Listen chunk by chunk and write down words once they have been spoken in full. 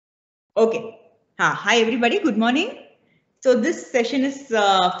Okay. Hi, everybody. Good morning. So this session is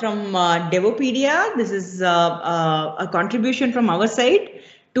from Devopedia. This is a contribution from our side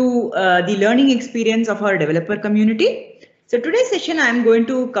to the learning experience of our developer community. So today's session, I am going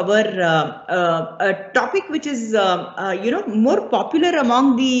to cover a topic which is, more popular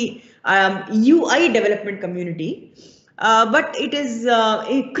among the UI development community. But it is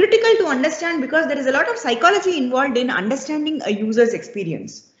critical to understand because there is a lot of psychology involved in understanding a user's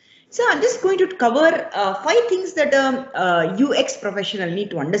experience. So I'm just going to cover 5 things that a UX professional need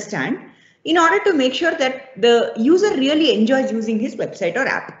to understand in order to make sure that the user really enjoys using his website or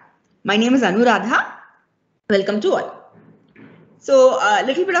app. My name is Anuradha. Welcome to all. So a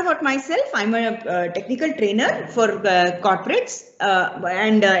little bit about myself. I'm a technical trainer for corporates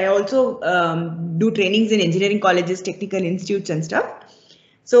and I also do trainings in engineering colleges, technical institutes and stuff.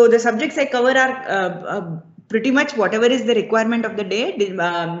 So the subjects I cover are pretty much whatever is the requirement of the day,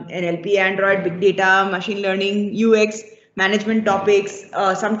 NLP, Android, big data, machine learning, UX, management topics,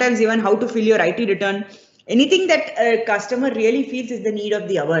 sometimes even how to fill your IT return, anything that a customer really feels is the need of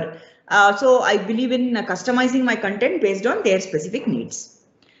the hour. So I believe in customizing my content based on their specific needs.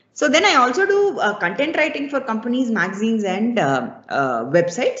 So then I also do content writing for companies, magazines and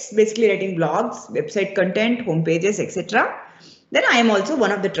websites, basically writing blogs, website content, home pages, etc. Then I am also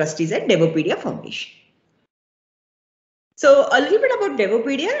one of the trustees at Devopedia Foundation. So a little bit about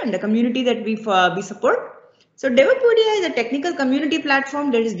Devopedia and the community that we support. So Devopedia is a technical community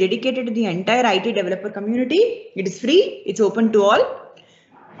platform that is dedicated to the entire IT developer community. It is free. It's open to all.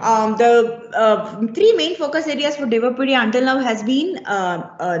 The 3 main focus areas for Devopedia until now has been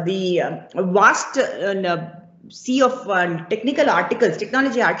the vast sea of technical articles,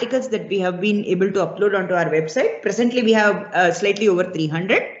 technology articles that we have been able to upload onto our website. Presently, we have slightly over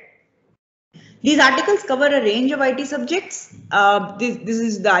 300. These articles cover a range of IT subjects.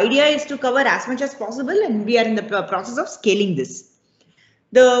 The idea is to cover as much as possible, and we are in the process of scaling this.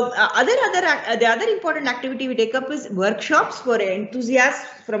 The other important activity we take up is workshops for enthusiasts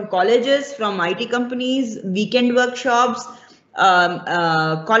from colleges, from IT companies, weekend workshops,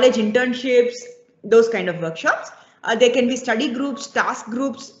 college internships, those kind of workshops. There can be study groups, task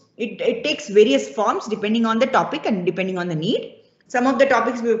groups. It takes various forms depending on the topic and depending on the need. Some of the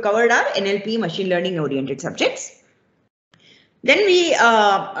topics we've covered are NLP, machine learning oriented subjects. Then we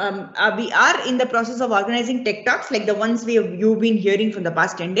are in the process of organizing tech talks like the ones you've been hearing from the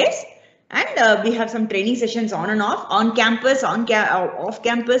past 10 days. And we have some training sessions on and off, on campus, off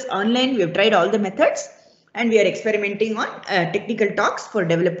campus, online. We have tried all the methods and we are experimenting on technical talks for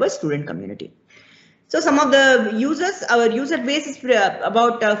developers, student community. So some of the users, our user base is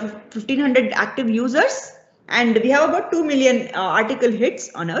about 1500 active users, and we have about 2 million article hits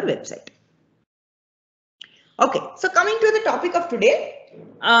on our website. Okay, so coming to the topic of today,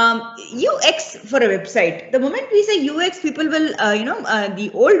 UX for a website. The moment we say UX, people will,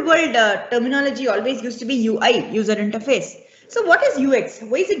 the old world terminology always used to be UI, user interface. So what is UX?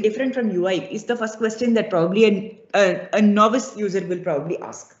 Why is it different from UI? Is the first question that probably a novice user will probably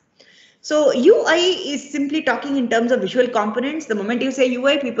ask. So UI is simply talking in terms of visual components. The moment you say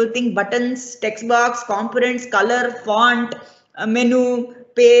UI, people think buttons, text box, components, color, font, menu,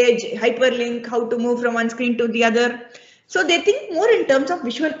 page, hyperlink, how to move from one screen to the other. So they think more in terms of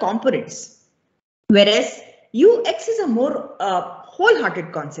visual components, whereas UX is a more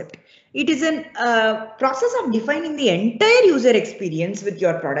wholehearted concept. It is a process of defining the entire user experience with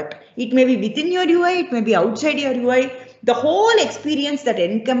your product. It may be within your UI, it may be outside your UI. The whole experience that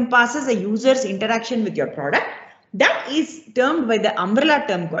encompasses a user's interaction with your product, that is termed by the umbrella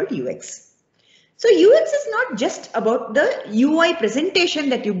term called UX. So UX is not just about the UI presentation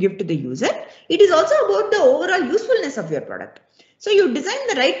that you give to the user. It is also about the overall usefulness of your product. So you design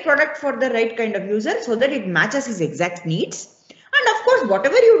the right product for the right kind of user so that it matches his exact needs. And of course,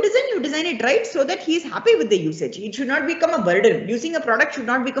 whatever you design it right so that he is happy with the usage. It should not become a burden. Using a product should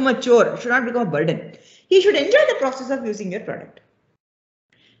not become a chore, should not become a burden. He should enjoy the process of using your product.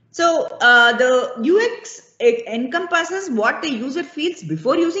 So the UX encompasses what the user feels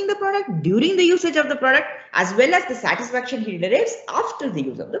before using the product, during the usage of the product, as well as the satisfaction he derives after the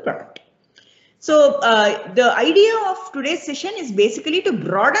use of the product. So the idea of today's session is basically to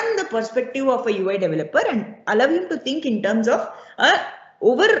broaden the perspective of a UI developer and allow him to think in terms of an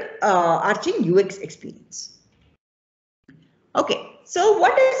overarching UX experience. Okay, so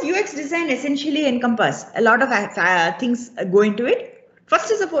what does UX design essentially encompass? A lot of things go into it.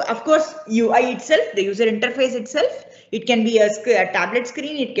 First is, of course, UI itself, the user interface itself. It can be a tablet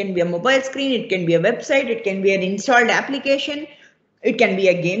screen, it can be a mobile screen, it can be a website, it can be an installed application, it can be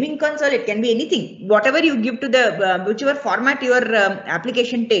a gaming console, it can be anything. Whatever you give to the, whichever format your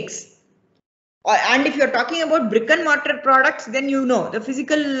application takes, And if you're talking about brick and mortar products, then you know the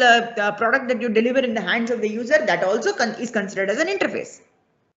physical product that you deliver in the hands of the user, that also is considered as an interface.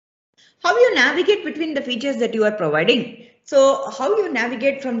 How you navigate between the features that you are providing. So how you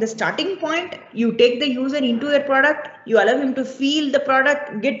navigate from the starting point, you take the user into the product, you allow him to feel the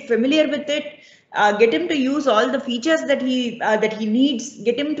product, get familiar with it, get him to use all the features that he needs,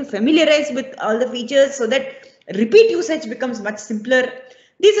 get him to familiarize with all the features so that repeat usage becomes much simpler.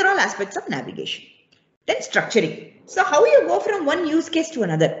 These are all aspects of navigation. Then structuring. So how you go from one use case to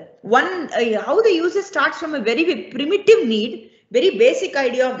another. How the user starts from a very primitive need, very basic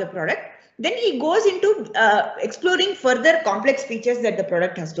idea of the product. Then he goes into exploring further complex features that the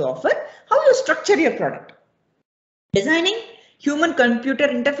product has to offer. How you structure your product. Designing human computer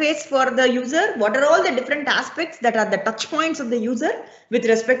interface for the user. What are all the different aspects that are the touch points of the user with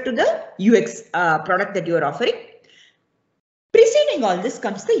respect to the UX product that you are offering. Preceding all this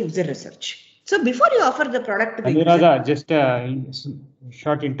comes the user research. So before you offer the product to the Anuradha, just a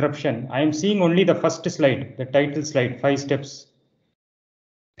short interruption. I am seeing only the first slide, the title slide, 5 steps.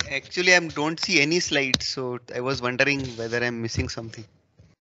 Actually, I don't see any slides, so I was wondering whether I'm missing something.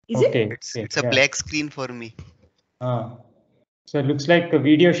 Is it? It's a black screen for me. So it looks like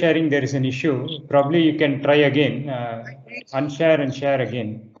video sharing, there is an issue. Probably you can try again, unshare and share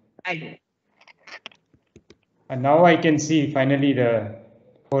again. I do. And now I can see finally the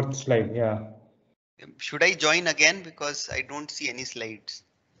 4th slide. Yeah. Should I join again because I don't see any slides?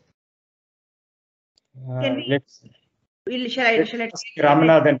 Shall I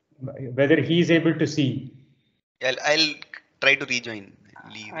Ramanathan, whether he is able to see. I'll try to rejoin.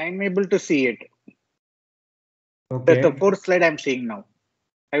 I'm able to see it. Okay. That's the 4th slide I'm seeing now.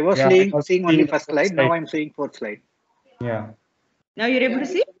 I was seeing only first slide. Now I'm seeing 4th slide. Yeah. Now you're able to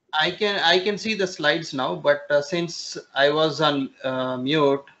see? I can see the slides now, but since I was on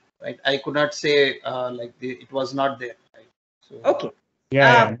mute, right, I could not say it was not there. Right? So, okay.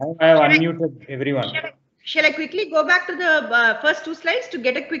 Yeah. Now I have unmuted everyone. Shall I quickly go back to the first 2 slides to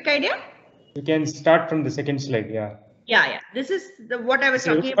get a quick idea? You can start from the 2nd slide. Yeah. Yeah. This is what I was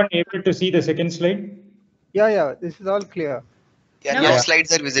talking about. Able to see the 2nd slide? Yeah. This is all clear. Yeah, no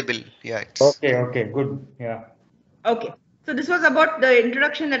slides are visible. Yeah. Okay. Good. Yeah. Okay. So this was about the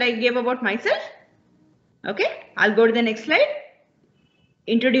introduction that I gave about myself. Okay. I'll go to the next slide.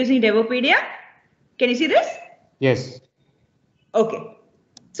 Introducing Devopedia. Can you see this? Yes. Okay.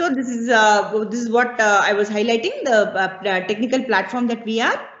 So this is what I was highlighting, the technical platform that we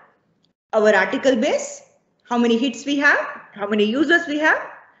are, our article base, how many hits we have, how many users we have,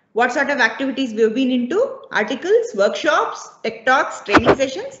 what sort of activities we have been into, articles, workshops, tech talks, training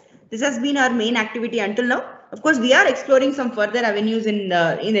sessions. This has been our main activity until now. Of course, we are exploring some further avenues in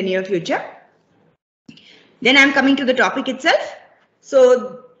the near future. Then I'm coming to the topic itself.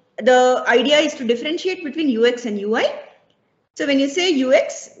 So the idea is to differentiate between UX and UI. So when you say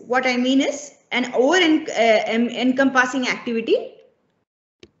UX, what I mean is an encompassing activity.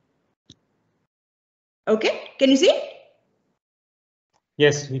 Okay, can you see?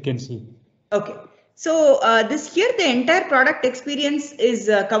 Yes, we can see. Okay, so the entire product experience is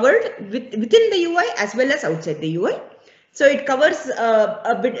covered within the UI as well as outside the UI. So it covers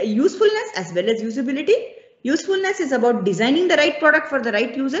a bit usefulness as well as usability. Usefulness is about designing the right product for the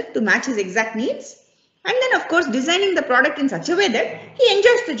right user to match his exact needs. And then, of course, designing the product in such a way that he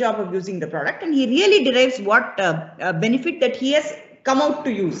enjoys the job of using the product and he really derives what benefit that he has come out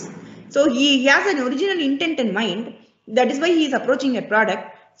to use. So he has an original intent in mind. That is why he is approaching a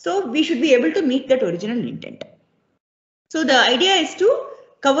product. So we should be able to meet that original intent. So the idea is to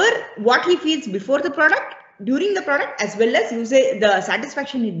cover what he feels before the product, during the product, as well as the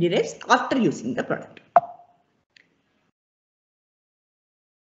satisfaction he derives after using the product.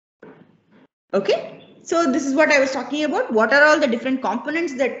 Okay. So this is what I was talking about. What are all the different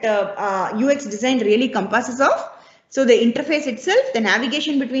components that UX design really compasses of? So the interface itself, the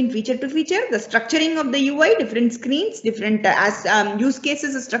navigation between feature to feature, the structuring of the UI, different screens, different use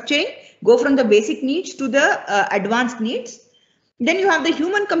cases of structuring, go from the basic needs to the advanced needs. Then you have the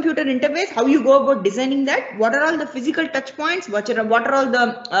human computer interface, how you go about designing that. What are all the physical touch points? What are all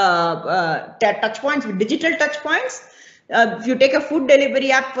the touch points, digital touch points? If you take a food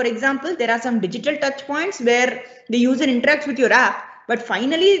delivery app, for example, there are some digital touch points where the user interacts with your app, but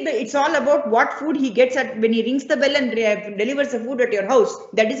finally it's all about what food he gets at when he rings the bell and delivers the food at your house.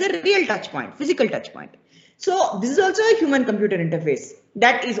 That is a real touch point, physical touch point. So this is also a human computer interface.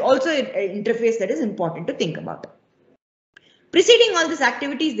 That is also an interface that is important to think about. Preceding all these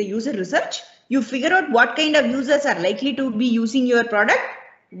activities, the user research, you figure out what kind of users are likely to be using your product.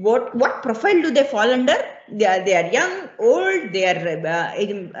 What profile do they fall under? They are young, old, they are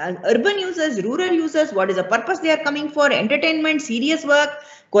urban users, rural users, what is the purpose they are coming for, entertainment, serious work,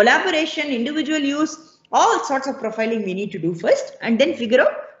 collaboration, individual use, all sorts of profiling we need to do first, and then figure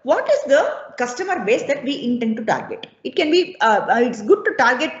out what is the customer base that we intend to target. It can be, it's good to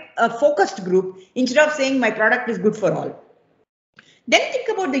target a focused group instead of saying my product is good for all. Then think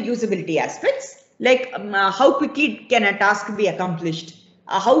about the usability aspects, like how quickly can a task be accomplished,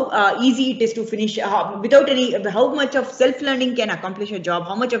 how easy it is to finish, without any, how much of self-learning can accomplish a job,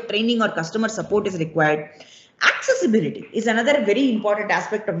 how much of training or customer support is required. Accessibility is another very important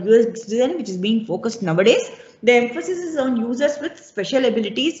aspect of UX design, which is being focused nowadays. The emphasis is on users with special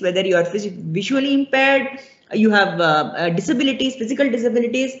abilities, whether you are visually impaired, you have disabilities, physical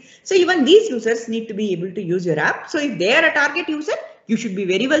disabilities. So even these users need to be able to use your app. So if they are a target user, you should be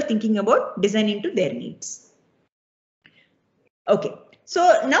very well thinking about designing to their needs. Okay. So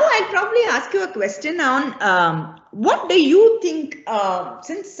now I'll probably ask you a question on what do you think,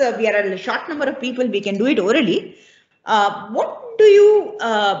 since we are a short number of people, we can do it orally. What do you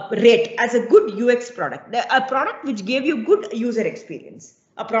rate as a good UX product, a product which gave you good user experience,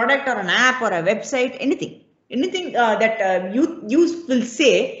 a product or an app or a website, anything that you will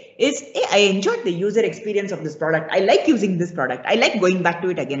say is, hey, I enjoyed the user experience of this product. I like using this product. I like going back to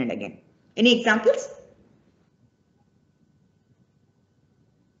it again and again. Any examples?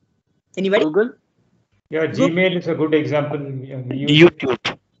 Anybody? Google. Yeah, Gmail is a good example.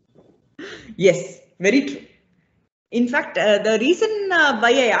 YouTube. Yes, very true. In fact, the reason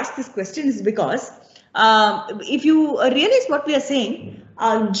why I asked this question is because if you realize what we are saying,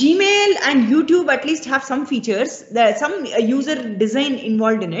 Gmail and YouTube at least have some features, there are some user design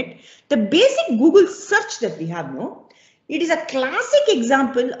involved in it. The basic Google search that we have, no, it is a classic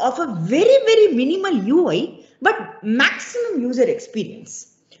example of a very, very minimal UI, but maximum user experience.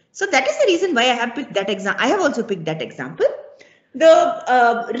 So that is the reason why I have picked that example. I have also picked that example.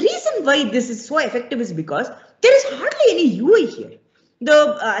 The reason why this is so effective is because there is hardly any UI here.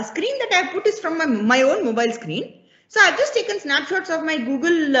 The screen that I have put is from my own mobile screen. So I've just taken snapshots of my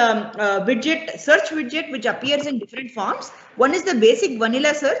Google widget, search widget, which appears in different forms. One is the basic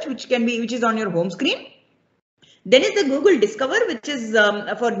vanilla search, which is on your home screen. Then is the Google Discover, which is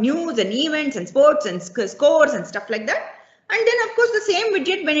for news and events and sports and scores and stuff like that. And then of course the same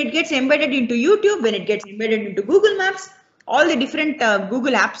widget, when it gets embedded into YouTube, when it gets embedded into Google Maps, all the different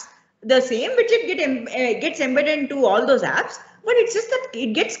Google apps, the same widget gets embedded into all those apps, but it's just that it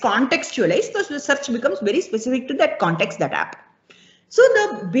gets contextualized, so the search becomes very specific to that context, that app. So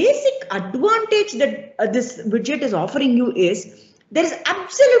the basic advantage that this widget is offering you is there is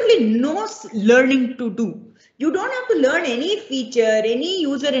absolutely no learning to do. You don't have to learn any feature, any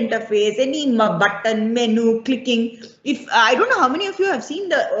user interface, any button, menu, clicking. If I don't know how many of you have seen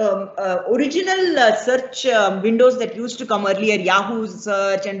the original search windows that used to come earlier, Yahoo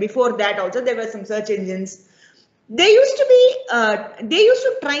search, and before that also there were some search engines. They used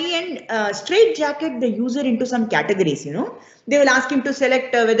to try and straitjacket the user into some categories, you know. They will ask him to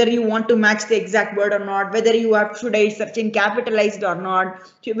select whether you want to match the exact word or not, whether you should I search in capitalized or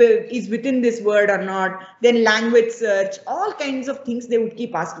not, is within this word or not, then language search, all kinds of things they would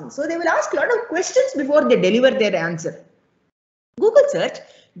keep asking. So they will ask a lot of questions before they deliver their answer. Google search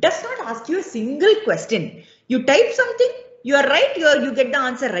does not ask you a single question. You type something, you are right, you get the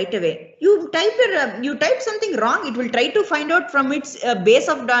answer right away. You type something wrong, it will try to find out from its base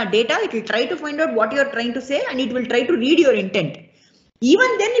of data, it will try to find out what you are trying to say, and it will try to read your intent.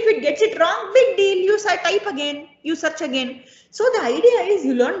 Even then, if it gets it wrong, big deal, you type again, you search again. So the idea is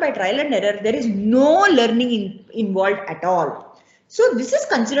you learn by trial and error. There is no learning involved at all. So this is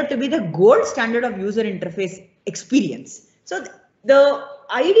considered to be the gold standard of user interface experience. So the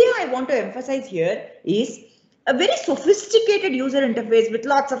idea I want to emphasize here is a very sophisticated user interface with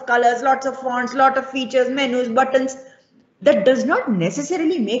lots of colors, lots of fonts, lot of features, menus, buttons. That does not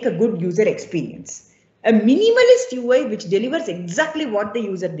necessarily make a good user experience. A minimalist UI which delivers exactly what the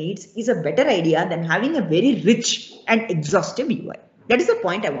user needs is a better idea than having a very rich and exhaustive UI. That is the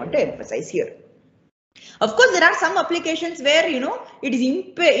point I want to emphasize here. Of course, there are some applications where, you know, it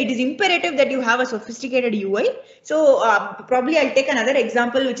is imperative that you have a sophisticated UI. So probably I'll take another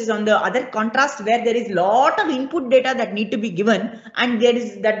example, which is on the other contrast, where there is a lot of input data that need to be given, and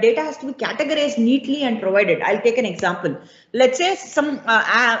that data has to be categorized neatly and provided. I'll take an example. Let's say some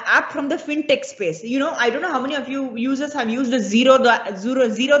app from the fintech space. You know, I don't know how many of you users have used the Zero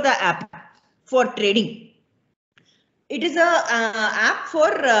the app for trading. It is a app for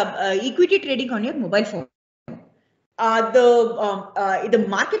equity trading on your mobile phone. The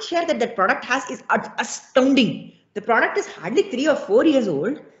market share that product has is astounding. The product is hardly 3 or 4 years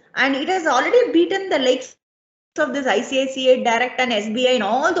old, and it has already beaten the likes of this ICICI, Direct and SBI and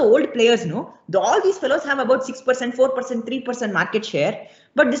all the old players, all these fellows have about 6%, 4%, 3% market share.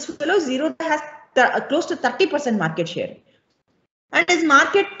 But this fellow Zero has close to 30% market share. And his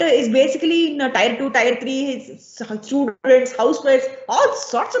market is basically in tier 2, tier 3, his students, housewives, all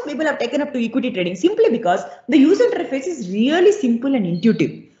sorts of people have taken up to equity trading simply because the user interface is really simple and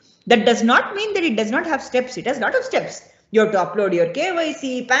intuitive. That does not mean that it does not have steps. It has a lot of steps. You have to upload your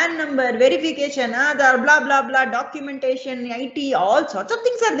KYC, PAN number, verification, Aadhaar, blah, blah, blah, documentation, IT, all sorts of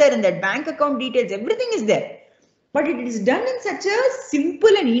things are there in that, bank account details, everything is there. But it is done in such a simple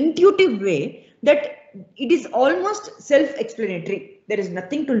and intuitive way that it is almost self-explanatory. There is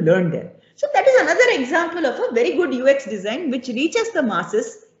nothing to learn there. So that is another example of a very good UX design which reaches the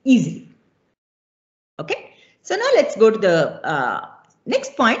masses easily. Okay, so now let's go to the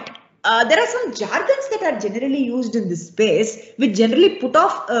next point. There are some jargons that are generally used in this space which generally put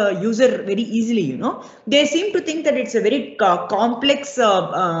off a user very easily. They seem to think that it's a very complex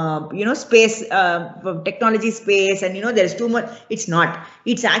space, technology space, and there's too much. It's not.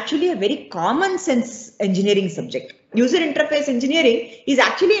 It's actually a very common sense engineering subject. User interface engineering is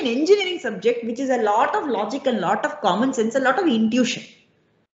actually an engineering subject which is a lot of logic, a lot of common sense, a lot of intuition.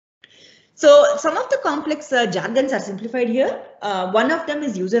 So some of the complex jargons are simplified here. One of them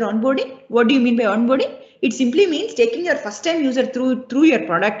is user onboarding. What do you mean by onboarding? It simply means taking your first time user through your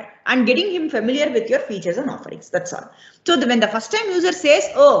product and getting him familiar with your features and offerings. That's all. So when the first time user says,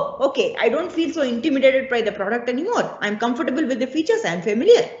 oh, okay, I don't feel so intimidated by the product anymore. I'm comfortable with the features. I'm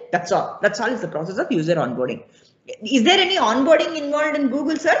familiar. That's all. That's all is the process of user onboarding. Is there any onboarding involved in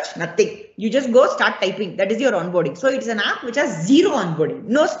Google search? Nothing. You just go start typing. That is your onboarding. So it's an app which has zero onboarding,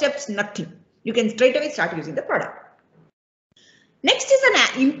 no steps, nothing. You can straight away start using the product. Next is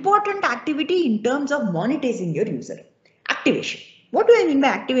an important activity in terms of monetizing your user. Activation. What do I mean by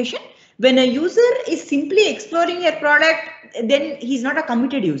activation? When a user is simply exploring your product, then he's not a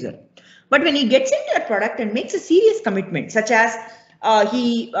committed user. But when he gets into your product and makes a serious commitment, such as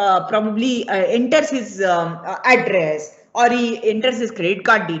he probably enters his address, or he enters his credit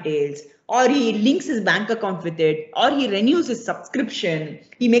card details, or he links his bank account with it, or he renews his subscription,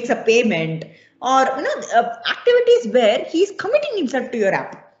 he makes a payment, or activities where he is committing himself to your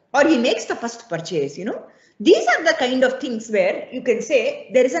app, or he makes the first purchase. These are the kind of things where you can say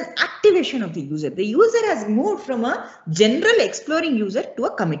there is an activation of the user. The user has moved from a general exploring user to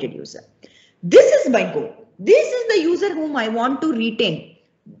a committed user. This is my goal. This is the user whom I want to retain.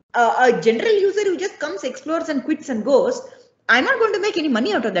 A general user who just comes, explores and quits and goes, I'm not going to make any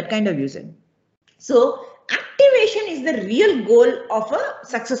money out of that kind of user. So activation is the real goal of a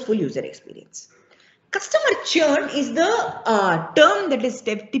successful user experience. Customer churn is the term that is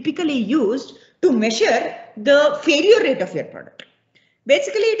typically used to measure the failure rate of your product.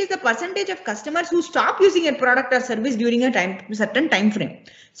 Basically, it is the percentage of customers who stop using a product or service during a certain time frame.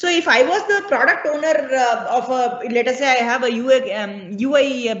 So if I was the product owner of let us say I have a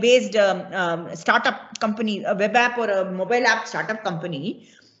UI based startup company, a web app or a mobile app startup company,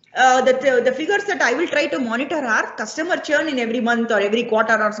 the figures that I will try to monitor are customer churn in every month or every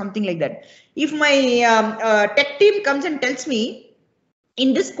quarter or something like that. If my tech team comes and tells me,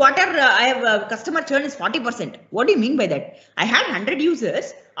 in this quarter, I have customer churn is 40%. What do you mean by that? I had 100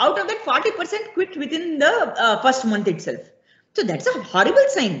 users. Out of that, 40% quit within the first month itself. So that's a horrible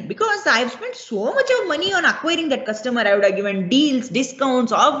sign because I have spent so much of money on acquiring that customer. I would have given deals,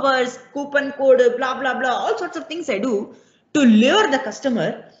 discounts, offers, coupon code, blah, blah, blah, all sorts of things I do to lure the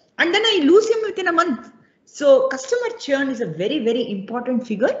customer. And then I lose him within a month. So customer churn is a very, very important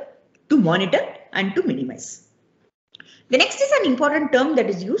figure to monitor and to minimize. The next is an important term that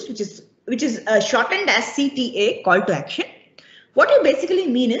is used, which is shortened as CTA, call to action. What you basically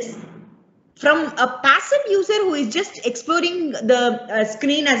mean is, from a passive user who is just exploring the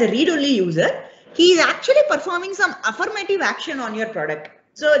screen as a read-only user, he is actually performing some affirmative action on your product.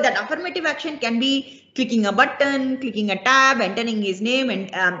 So that affirmative action can be clicking a button, clicking a tab, entering his name, and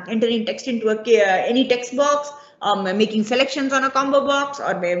entering text into any text box, making selections on a combo box,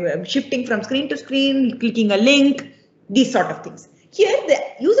 or shifting from screen to screen, clicking a link. These sort of things. Here, the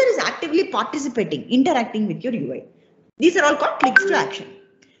user is actively participating, interacting with your UI. These are all called clicks to action.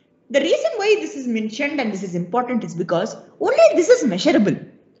 The reason why this is mentioned and this is important is because only this is measurable.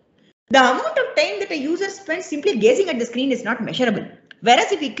 The amount of time that a user spends simply gazing at the screen is not measurable.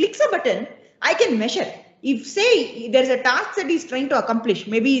 Whereas if he clicks a button, I can measure. If say there's a task that he's trying to accomplish,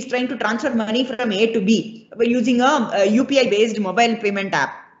 maybe he's trying to transfer money from A to B by using a UPI based mobile payment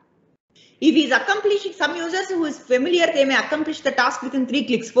app. If he's accomplishing, some users who is familiar, they may accomplish the task within 3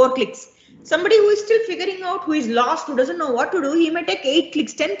 clicks, 4 clicks. Somebody who is still figuring out, who is lost, who doesn't know what to do, he may take 8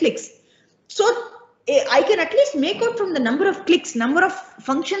 clicks, 10 clicks. So I can at least make out from the number of clicks, number of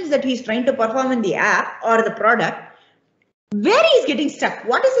functions that he's trying to perform in the app or the product, where he's getting stuck,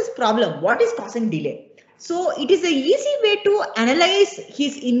 what is his problem, what is causing delay. So it is an easy way to analyze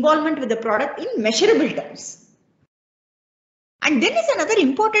his involvement with the product in measurable terms. And then is another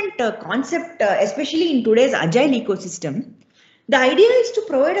important concept, especially in today's agile ecosystem. The idea is to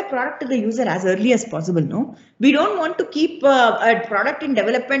provide a product to the user as early as possible. No, we don't want to keep a product in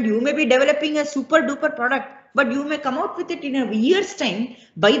development. You may be developing a super duper product, but you may come out with it in a year's time.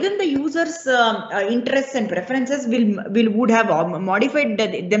 By then, the user's interests and preferences would have modified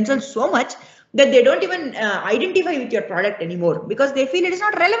themselves so much that they don't even identify with your product anymore because they feel it is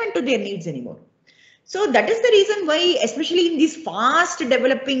not relevant to their needs anymore. So that is the reason why, especially in this fast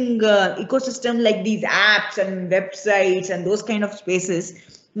developing ecosystem like these apps and websites and those kind of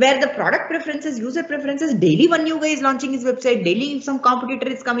spaces, where the product preferences, user preferences, daily one new guy is launching his website, daily some competitor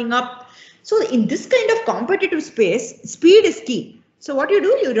is coming up. So in this kind of competitive space, speed is key. So what you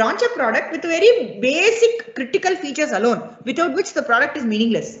do, you launch a product with very basic critical features alone, without which the product is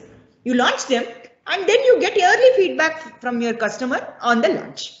meaningless. You launch them and then you get early feedback from your customer on the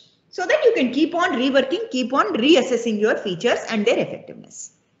launch, so that you can keep on reworking, keep on reassessing your features and their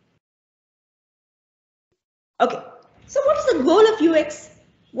effectiveness. Okay, so what is the goal of UX?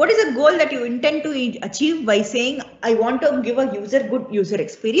 What is the goal that you intend to achieve by saying, I want to give a user good user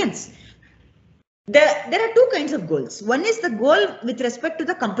experience? There are two kinds of goals. One is the goal with respect to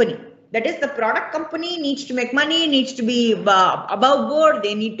the company. That is, the product company needs to make money, needs to be above board.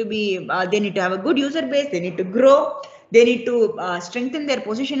 They need to have a good user base. They need to grow. They need to strengthen their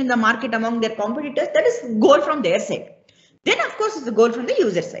position in the market among their competitors. That is goal from their side. Then, of course, is the goal from the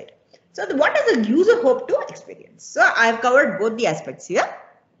user side. So what does the user hope to experience? So I have covered both the aspects here.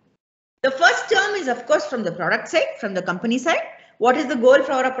 The first term is, of course, from the product side, from the company side. What is the goal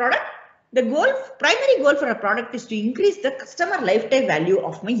for a product? The primary goal for a product is to increase the customer lifetime value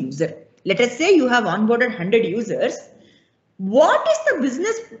of my user. Let us say you have onboarded 100 users. What is the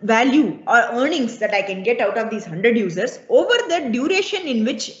business value or earnings that I can get out of these 100 users over the duration in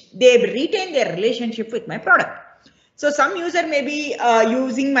which they retain their relationship with my product? So some user may be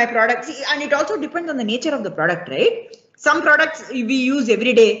using my product, and it also depends on the nature of the product, right? Some products we use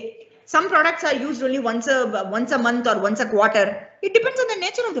every day. Some products are used only once a month or once a quarter. It depends on the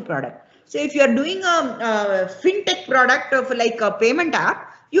nature of the product. So if you are doing a fintech product of like a payment app,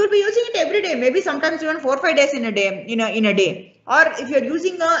 you will be using it every day, maybe sometimes even 4 or 5 days in a day, in a day. Or if you're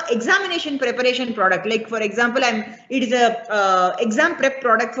using a examination preparation product, like for example, it is a exam prep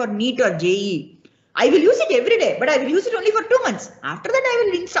product for NEET or JEE. I will use it every day, but I will use it only for 2 months. After that,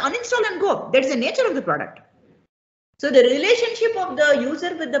 I will uninstall and go. That is the nature of the product. So the relationship of the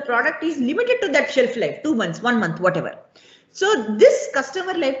user with the product is limited to that shelf life, 2 months, 1 month, whatever. So this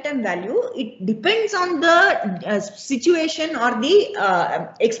customer lifetime value, it depends on the situation or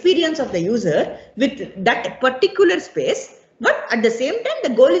the experience of the user with that particular space. But at the same time, the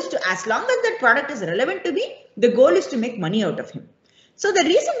goal is to, as long as that product is relevant to me, the goal is to make money out of him. So the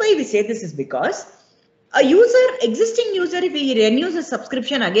reason why we say this is because a existing user, if he renews a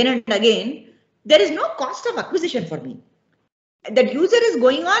subscription again and again, there is no cost of acquisition for me. That user is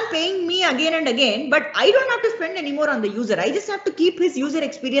going on paying me again and again, but I don't have to spend any more on the user. I just have to keep his user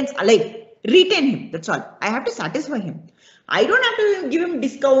experience alive, retain him. That's all. I have to satisfy him. I don't have to give him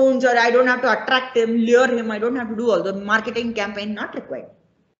discounts, or I don't have to attract him, lure him. I don't have to do all the marketing campaign, not required.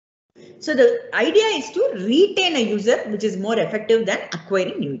 So the idea is to retain a user, which is more effective than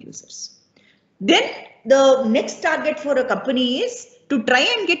acquiring new users. Then the next target for a company is to try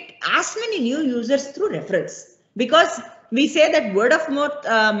and get as many new users through referrals, because we say that word of mouth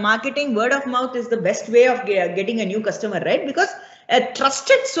marketing, word of mouth is the best way of getting a new customer, right? Because a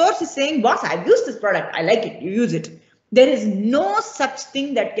trusted source is saying, boss, I've used this product, I like it, you use it. There is no such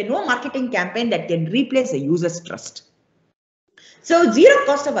thing no marketing campaign that can replace a user's trust. So zero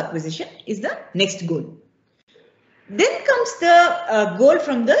cost of acquisition is the next goal. Then comes the goal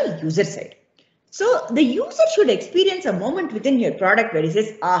from the user side. So the user should experience a moment within your product where he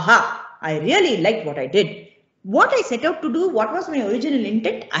says, aha, I really liked what I did. What I set out to do, what was my original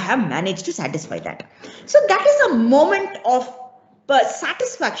intent, I have managed to satisfy that. So that is a moment of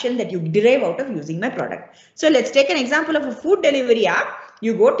satisfaction that you derive out of using my product. So let's take an example of a food delivery app.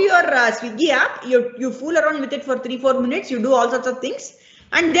 You go to your Swiggy app, you fool around with it for 3-4 minutes, you do all sorts of things,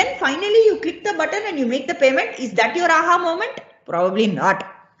 and then finally you click the button and you make the payment. Is that your aha moment? Probably not.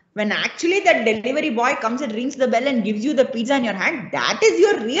 When actually that delivery boy comes and rings the bell and gives you the pizza in your hand, that is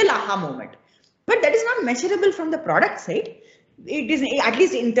your real aha moment. But that is not measurable from the product side. It is, at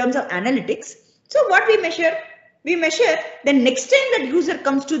least in terms of analytics. So what we measure, we measure, the next time that user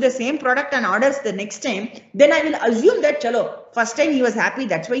comes to the same product and orders the next time, then I will assume that chalo, first time he was happy,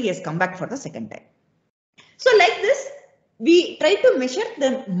 that's why he has come back for the second time. So like this, we try to measure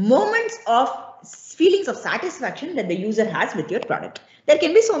the moments of feelings of satisfaction that the user has with your product. There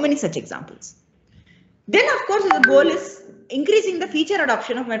can be so many such examples. Then of course the goal is increasing the feature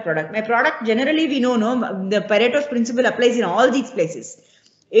adoption of my product. My product generally we know the Pareto's principle applies in all these places.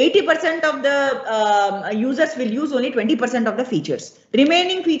 80% of the users will use only 20% of the features.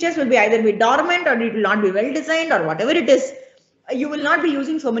 Remaining features will be either be dormant or it will not be well designed or whatever it is. You will not be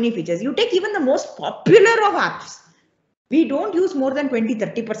using so many features. You take even the most popular of apps. We don't use more than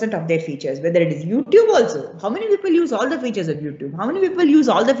 20-30% of their features, whether it is YouTube also. How many people use all the features of YouTube? How many people use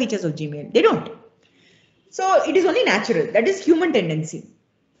all the features of Gmail? They don't. So it is only natural. That is human tendency.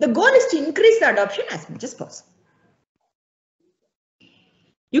 The goal is to increase the adoption as much as possible.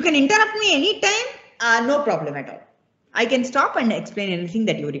 You can interrupt me anytime, no problem at all. I can stop and explain anything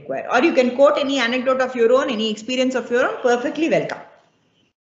that you require. Or you can quote any anecdote of your own, any experience of your own, perfectly welcome.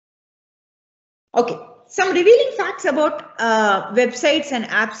 Okay, some revealing facts about websites and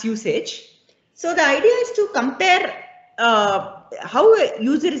apps usage. So the idea is to compare how a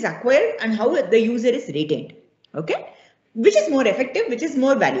user is acquired and how the user is retained. Okay, which is more effective, which is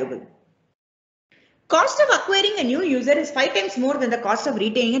more valuable. Cost of acquiring a new user is 5 times more than the cost of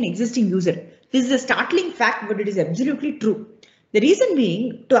retaining an existing user. This is a startling fact, but it is absolutely true. The reason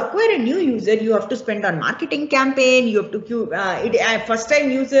being, to acquire a new user, you have to spend on marketing campaign. You have to first time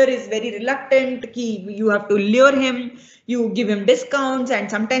user is very reluctant. You have to lure him. You give him discounts,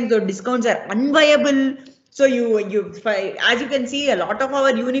 and sometimes those discounts are unviable. So as you can see, a lot of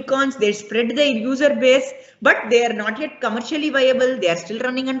our unicorns, they spread their user base, but they are not yet commercially viable. They are still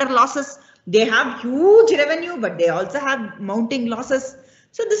running under losses. They have huge revenue, but they also have mounting losses.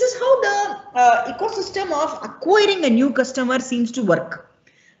 So this is how the ecosystem of acquiring a new customer seems to work.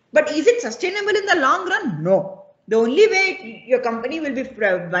 But is it sustainable in the long run? No. The only way your company will be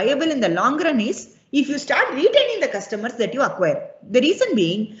viable in the long run is if you start retaining the customers that you acquire. The reason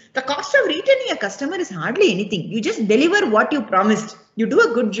being, the cost of retaining a customer is hardly anything. You just deliver what you promised. You do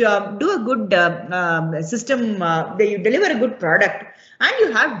a good job, do a good system, you deliver a good product, and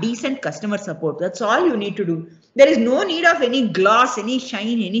you have decent customer support. That's all you need to do. There is no need of any gloss, any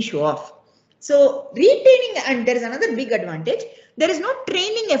shine, any show off. So retaining, and there is another big advantage. There is no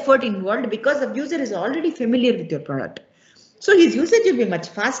training effort involved because the user is already familiar with your product. So his usage will be much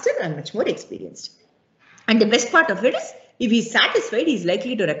faster and much more experienced. And the best part of it is, if he's satisfied, he's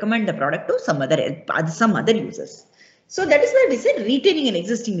likely to recommend the product to some other users. So that is why we said retaining an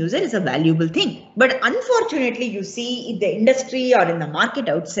existing user is a valuable thing. But unfortunately, you see in the industry or in the market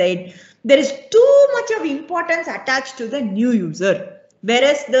outside, there is too much of importance attached to the new user,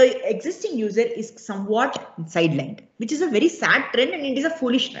 whereas the existing user is somewhat sidelined, which is a very sad trend, and it is a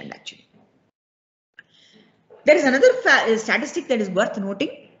foolish trend actually. There is another statistic that is worth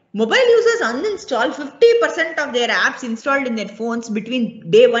noting. Mobile users uninstall 50% of their apps installed in their phones between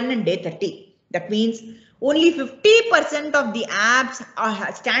day 1 and day 30. That means only 50% of the apps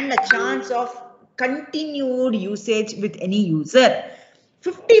stand a chance of continued usage with any user.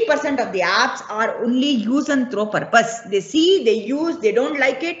 50% of the apps are only use and throw purpose. They see, they use, they don't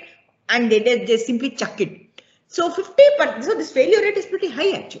like it, and they simply chuck it. So 50%. So this failure rate is pretty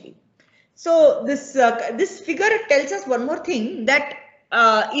high actually. So this figure tells us one more thing, that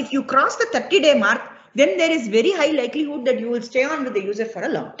if you cross the 30-day mark, then there is very high likelihood that you will stay on with the user for a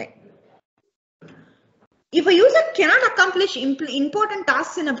long time. If a user cannot accomplish important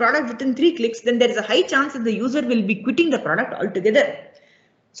tasks in a product within 3 clicks, then there is a high chance that the user will be quitting the product altogether.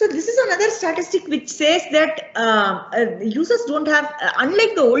 So this is another statistic which says that users don't have,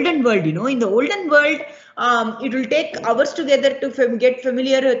 unlike the olden world, in the olden world, it will take hours together to get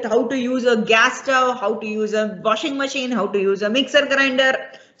familiar with how to use a gas stove, how to use a washing machine, how to use a mixer grinder.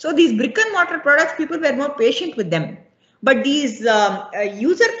 So these brick and mortar products, people were more patient with them. But these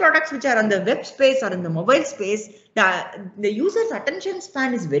user products which are on the web space or in the mobile space, the user's attention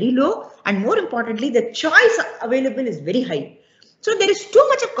span is very low, and more importantly, the choice available is very high. So there is too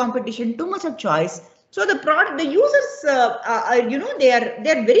much of competition, too much of choice. So the users, they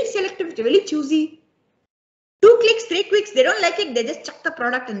are very selective, very choosy. 2 clicks, 3 clicks, they don't like it. They just chuck the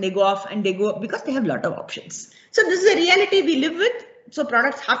product and they go off, and they go because they have a lot of options. So this is a reality we live with. So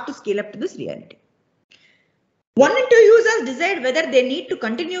products have to scale up to this reality. 1 in 2 users decide whether they need to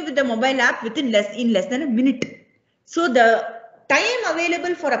continue with the mobile app in less than a minute. So the time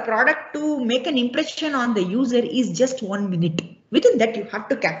available for a product to make an impression on the user is just 1 minute. Within that, you have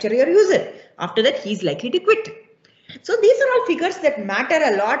to capture your user. After that, he is likely to quit. So these are all figures that matter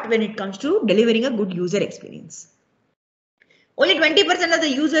a lot when it comes to delivering a good user experience. Only 20% of the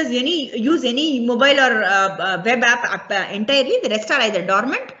users use any mobile or web app entirely. The rest are either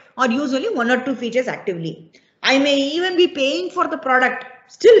dormant or use only 1 or 2 features actively. I may even be paying for the product.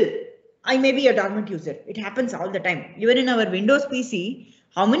 Still, I may be a dormant user. It happens all the time. Even in our Windows PC,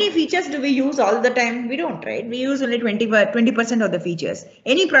 how many features do we use all the time? We don't, right? We use only 20% of the features.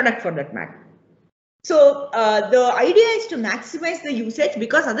 Any product for that matter. So the idea is to maximize the usage,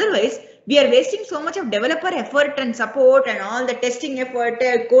 because otherwise we are wasting so much of developer effort and support and all the testing effort,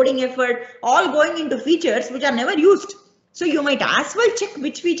 coding effort, all going into features which are never used. So you might as well check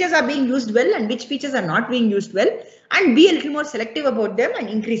which features are being used well and which features are not being used well, and be a little more selective about them and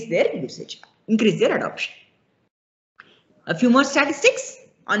increase their usage, increase their adoption. A few more statistics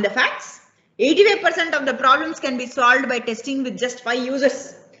on the facts. 85% of the problems can be solved by testing with just 5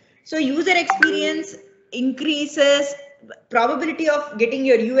 users. So user experience increases, probability of getting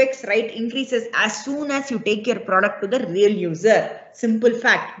your UX right increases as soon as you take your product to the real user. Simple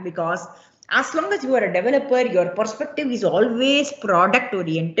fact, because as long as you are a developer, your perspective is always product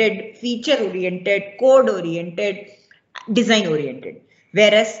oriented, feature oriented, code oriented, design oriented.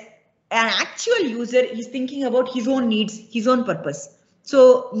 Whereas an actual user is thinking about his own needs, his own purpose.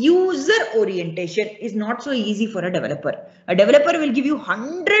 So user orientation is not so easy for a developer. A developer will give you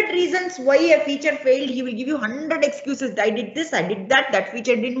 100 reasons why a feature failed. He will give you 100 excuses. I did this, I did that, that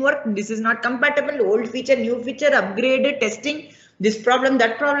feature didn't work. This is not compatible, old feature, new feature, upgraded, testing, this problem,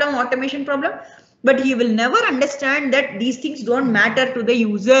 that problem, automation problem. But he will never understand that these things don't matter to the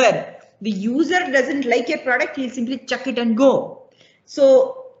user. The user doesn't like a product, he'll simply chuck it and go.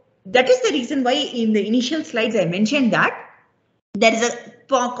 So that is the reason why in the initial slides I mentioned that there is a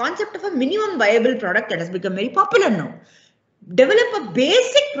concept of a minimum viable product that has become very popular now. Develop a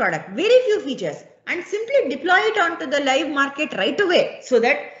basic product, very few features, and simply deploy it onto the live market right away, so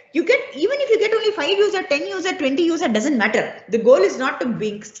that you get, even if you get only 5 user, 10 user, 20 user, doesn't matter. The goal is not to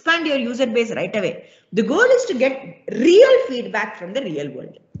expand your user base right away. The goal is to get real feedback from the real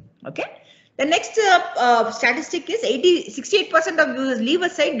world. Okay. The next statistic is 68% of users leave a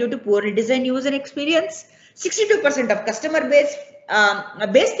site due to poorly designed user experience. 62% of customer base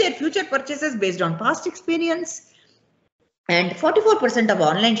base their future purchases based on past experience, and 44% of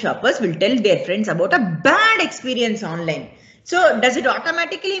online shoppers will tell their friends about a bad experience online. So does it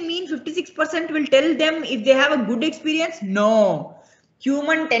automatically mean 56% will tell them if they have a good experience? No.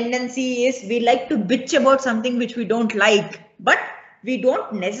 Human tendency is we like to bitch about something which we don't like, but we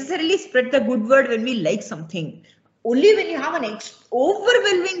don't necessarily spread the good word when we like something. Only when you have an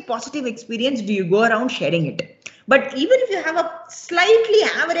overwhelming positive experience do you go around sharing it. But even if you have a slightly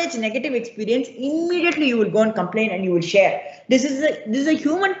average negative experience, immediately you will go and complain and you will share. This is a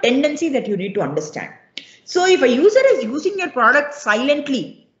human tendency that you need to understand. So if a user is using your product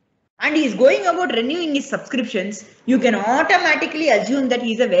silently and he is going about renewing his subscriptions, you can automatically assume that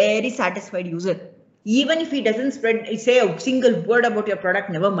he is a very satisfied user. Even if he doesn't say a single word about your product,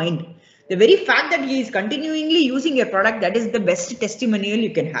 never mind. The very fact that he is continually using your product, that is the best testimonial you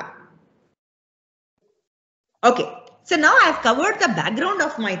can have. Okay, so now I have covered the background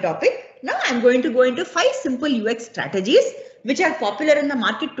of my topic. Now I'm going to go into 5 simple UX strategies which are popular in the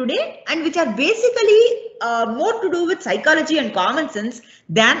market today and which are basically more to do with psychology and common sense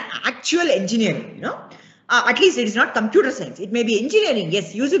than actual engineering. You know, at least it is not computer science. It may be engineering,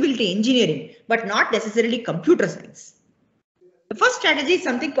 yes, usability engineering, but not necessarily computer science. The first strategy is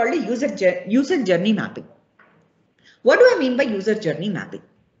something called a user journey mapping. What do I mean by user journey mapping?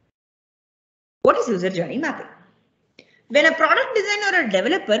 What is user journey mapping? When a product designer or a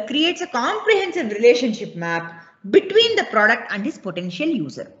developer creates a comprehensive relationship map between the product and his potential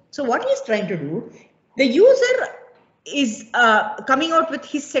user. So what he is trying to do, the user is coming out with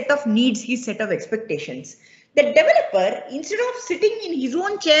his set of needs, his set of expectations. The developer, instead of sitting in his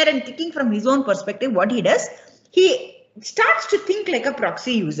own chair and thinking from his own perspective, what he does, he starts to think like a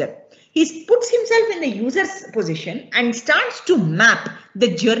proxy user. He puts himself in the user's position and starts to map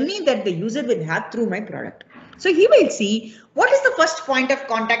the journey that the user will have through my product. So he will see what is the first point of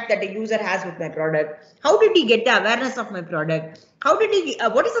contact that the user has with my product. How did he get the awareness of my product? How did he?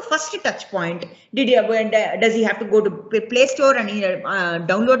 What is the first touch point? Does he have to go to Play Store and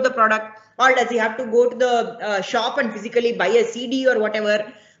download the product, or does he have to go to the shop and physically buy a CD or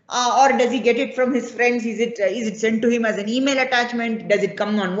whatever? Or does he get it from his friends? Is it sent to him as an email attachment? Does it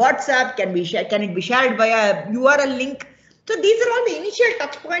come on WhatsApp? Can it be shared via URL link? So these are all the initial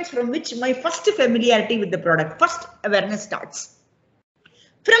touch points from which my first familiarity with the product, first awareness starts.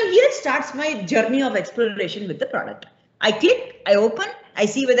 From here starts my journey of exploration with the product. I click, I open, I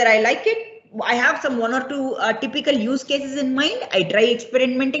see whether I like it. I have some 1 or 2 typical use cases in mind. I try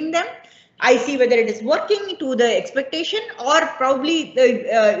experimenting them. I see whether it is working to the expectation or probably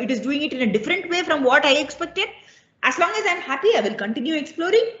it is doing it in a different way from what I expected. As long as I'm happy, I will continue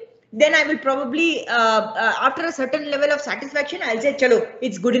exploring. Then I will probably, after a certain level of satisfaction, I'll say, chalo,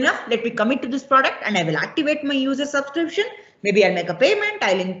 it's good enough. Let me commit to this product and I will activate my user subscription. Maybe I'll make a payment.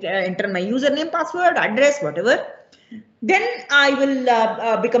 I'll enter my username, password, address, whatever. Then I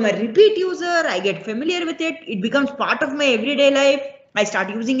will become a repeat user. I get familiar with it. It becomes part of my everyday life. I start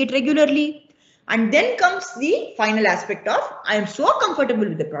using it regularly. And then comes the final aspect of I am so comfortable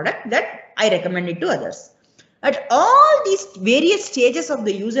with the product that I recommend it to others. At all these various stages of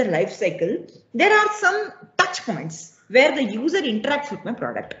the user life cycle, there are some touch points where the user interacts with my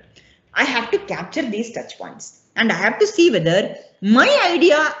product. I have to capture these touch points and I have to see whether my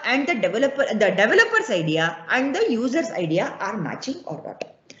idea and the developer's idea and the user's idea are matching or not.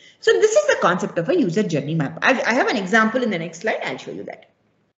 So this is the concept of a user journey map. I have an example in the next slide. I'll show you that.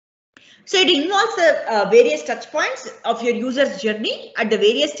 So it involves the various touch points of your user's journey at the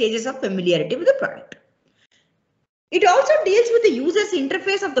various stages of familiarity with the product. It also deals with the user's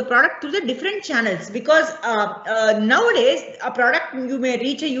interface of the product through the different channels, because nowadays a product you may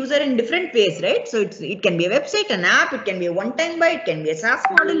reach a user in different ways, right? So it can be a website, an app, it can be a one-time buy, it can be a SaaS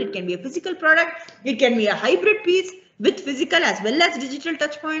model, it can be a physical product, it can be a hybrid piece with physical as well as digital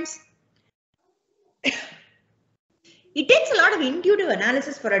touch points. It takes a lot of intuitive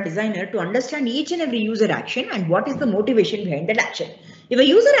analysis for a designer to understand each and every user action and what is the motivation behind that action. If a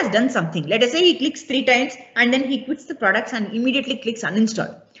user has done something, let us say he clicks 3 times and then he quits the products and immediately clicks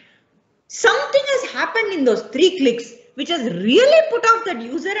uninstall. Something has happened in those 3 clicks which has really put off that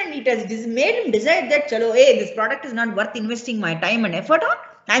user and it has made him decide that, chalo, hey, this product is not worth investing my time and effort on.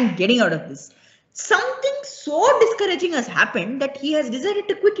 I'm getting out of this. Something so discouraging has happened that he has decided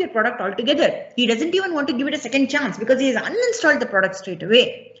to quit your product altogether. He doesn't even want to give it a second chance because he has uninstalled the product straight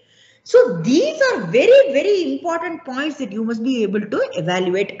away. So these are very, very important points that you must be able to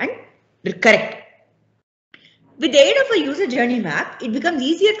evaluate and correct. With the aid of a user journey map, it becomes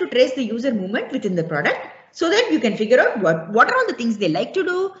easier to trace the user movement within the product so that you can figure out what are all the things they like to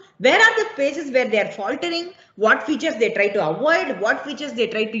do, where are the places where they are faltering, what features they try to avoid, what features they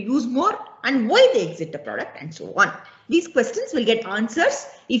try to use more, and why they exit the product, and so on. These questions will get answers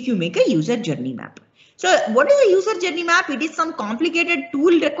if you make a user journey map. So what is a user journey map? It is some complicated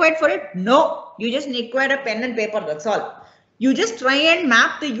tool required for it? No, you just require a pen and paper, that's all. You just try and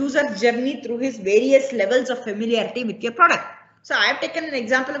map the user's journey through his various levels of familiarity with your product. So I have taken an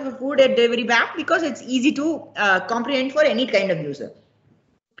example of a food delivery map because it's easy to comprehend for any kind of user.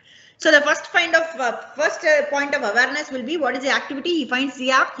 So the first point of awareness will be what is the activity. He finds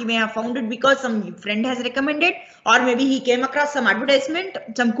the app. He may have found it because some friend has recommended, or maybe he came across some advertisement,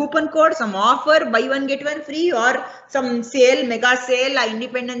 some coupon code, some offer, buy one get one free, or some sale, mega sale,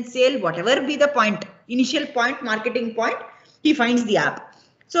 independent sale, whatever be the point, initial point, marketing point, he finds the app.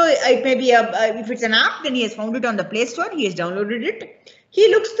 So it may be if it's an app, then he has found it on the Play Store. He has downloaded it. He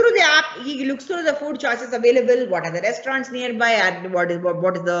looks through the app. He looks through the food choices available. What are the restaurants nearby? And what is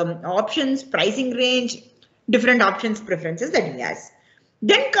the options, pricing range, different options, preferences that he has.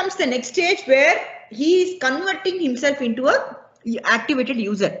 Then comes the next stage where he is converting himself into a activated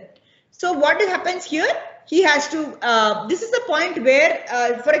user. So what happens here? He has to. This is the point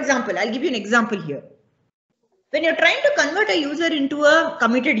where, for example, I'll give you an example here. When you're trying to convert a user into a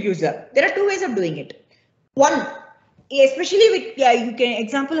committed user, there are 2 ways of doing it. One, especially with you can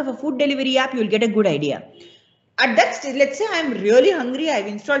example of a food delivery app, you will get a good idea. At that stage, let's say I'm really hungry. I've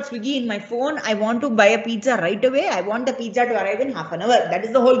installed Swiggy in my phone. I want to buy a pizza right away. I want the pizza to arrive in half an hour. That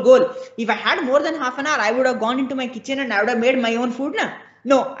is the whole goal. If I had more than half an hour, I would have gone into my kitchen and I would have made my own food now.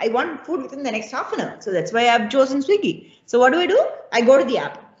 No, I want food within the next half an hour. So that's why I've chosen Swiggy. So what do? I go to the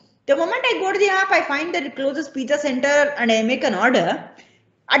app. The moment I go to the app, I find the closest pizza center and I make an order.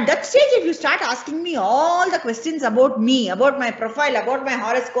 At that stage, if you start asking me all the questions about me, about my profile, about my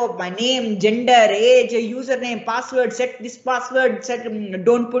horoscope, my name, gender, age, username, password, set this password,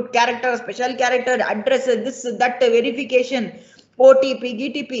 don't put character, special character, address, this, that, verification, OTP,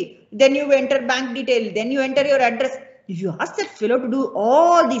 GTP, then you enter bank detail, then you enter your address. If you ask that fellow to do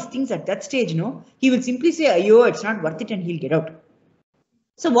all these things at that stage, he will simply say, "Yo, it's not worth it," and he'll get out.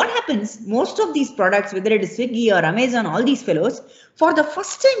 So what happens, most of these products, whether it is Swiggy or Amazon, all these fellows, for the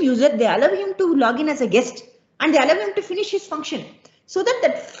first time user, they allow him to log in as a guest and they allow him to finish his function. So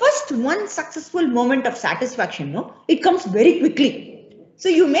that first one successful moment of satisfaction, it comes very quickly. So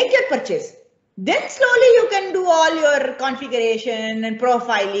you make your purchase. Then slowly you can do all your configuration and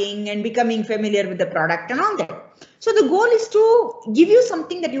profiling and becoming familiar with the product and all that. So the goal is to give you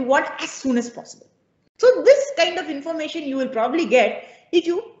something that you want as soon as possible. So this kind of information you will probably get if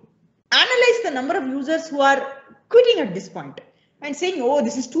you analyze the number of users who are quitting at this point and saying, oh,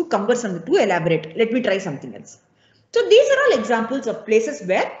 this is too cumbersome, too elaborate, let me try something else. So these are all examples of places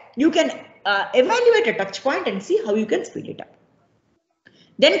where you can evaluate a touch point and see how you can speed it up.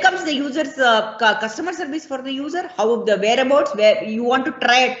 Then comes the user's customer service for the user, how the whereabouts, where you want to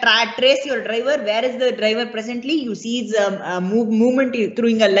trace your driver, where is the driver presently, you see his movement through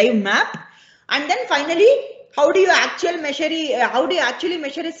a live map. And then finally, how do you actually measure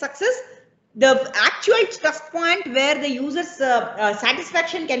his success? The actual touch point where the user's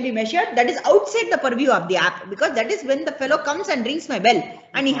satisfaction can be measured, that is outside the purview of the app, because that is when the fellow comes and rings my bell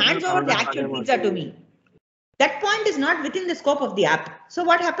and he hands over the actual pizza to me. That point is not within the scope of the app. So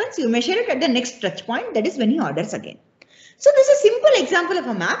what happens? You measure it at the next touch point, that is when he orders again. So this is a simple example of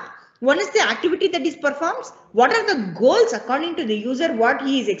a map. One is the activity that is performed. What are the goals according to the user, what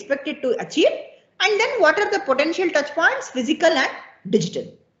he is expected to achieve? And then what are the potential touch points, physical and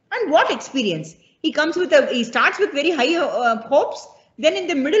digital? And what experience? He starts with very high hopes. Then in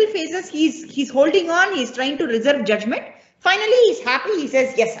the middle phases, he's holding on, he's trying to reserve judgment. Finally, he's happy. He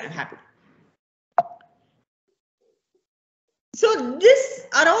says, yes, I'm happy. So these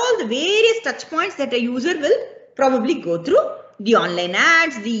are all the various touch points that a user will probably go through. The online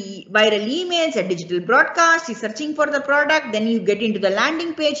ads, the viral emails, a digital broadcast, he's searching for the product, then you get into the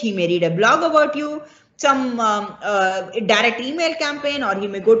landing page, he may read a blog about you, some direct email campaign, or he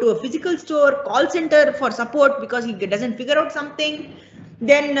may go to a physical store, call center for support because he doesn't figure out something.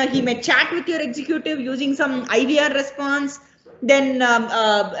 Then he may chat with your executive using some IVR response. Then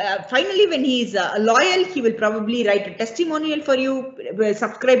finally, when he is loyal, he will probably write a testimonial for you, will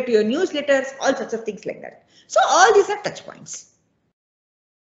subscribe to your newsletters, all sorts of things like that. So all these are touch points.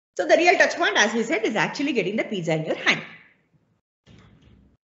 So the real touch point, as we said, is actually getting the pizza in your hand.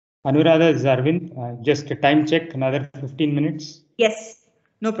 Anuradha, is Arvind, just a time check, another 15 minutes. Yes,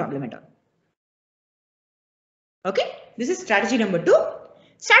 no problem at all. Okay, this is strategy number 2.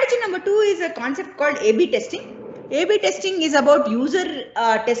 Strategy number 2 is a concept called A/B testing. A/B testing is about user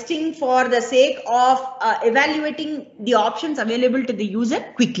testing for the sake of evaluating the options available to the user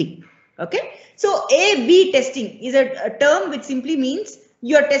quickly. Okay, so A/B testing is a term which simply means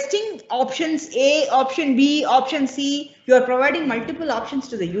you are testing options A, option B, option C. You are providing multiple options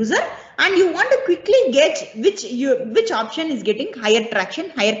to the user, and you want to quickly gauge which option is getting higher traction,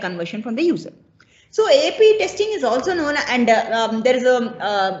 higher conversion from the user. So A/B testing is also known, and there is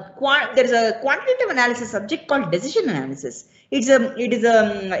a quantitative analysis subject called decision analysis. It is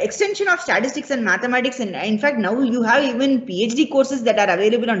a extension of statistics and mathematics, and in fact now you have even PhD courses that are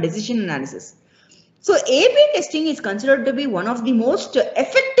available on decision analysis. So A/B testing is considered to be one of the most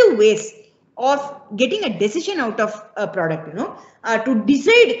effective ways of getting a decision out of a product, to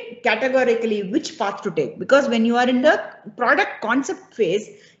decide categorically which path to take, because when you are in the product concept phase,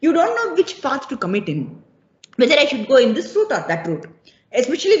 you don't know which path to commit in, whether I should go in this route or that route,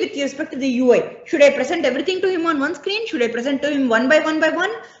 especially with respect to the UI. Should I present everything to him on one screen? Should I present to him one by one?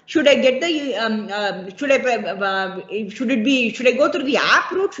 Should I get the should I go through the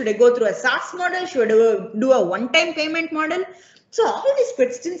app route? Should I go through a SaaS model? Should I do a one-time payment model? So all these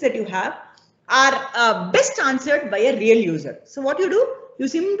questions that you have are best answered by a real user. So what you do, you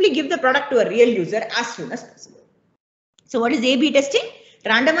simply give the product to a real user as soon as possible. So what is A/B testing?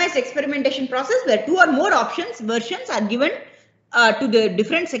 Randomized experimentation process where 2 or more versions are given to the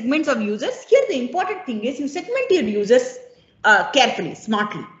different segments of users. Here the important thing is you segment your users carefully,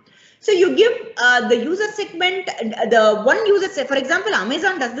 smartly. So you give the user segment, the one user, for example,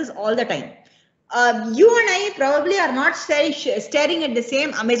 Amazon does this all the time. You and I probably are not staring at the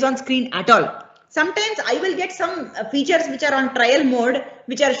same Amazon screen at all. Sometimes I will get some features which are on trial mode,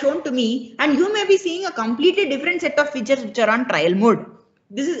 which are shown to me, and you may be seeing a completely different set of features which are on trial mode.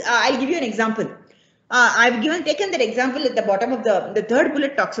 This is, I'll give you an example. I've taken that example at the bottom of the third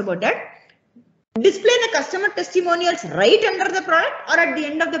bullet talks about that. Display the customer testimonials right under the product or at the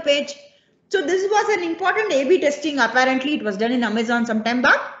end of the page. So this was an important A/B testing. Apparently it was done in Amazon some time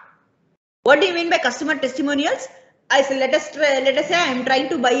back. What do you mean by customer testimonials? I say, let us say I am trying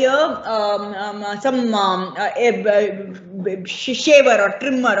to buy a shaver or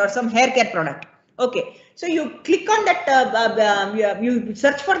trimmer or some hair care product. Okay, so you click on that, you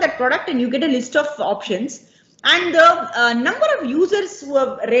search for that product and you get a list of options, and the number of users who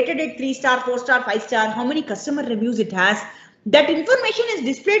have rated it 3-star, 4-star, 5-star, how many customer reviews it has, that information is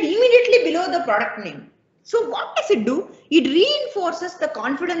displayed immediately below the product name. So what does it do? It reinforces the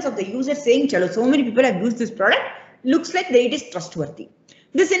confidence of the user, saying, chalo, so many people have used this product, looks like it is trustworthy.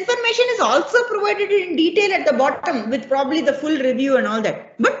 This information is also provided in detail at the bottom with probably the full review and all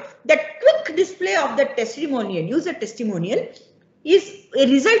that. But that quick display of the testimonial, user testimonial, is a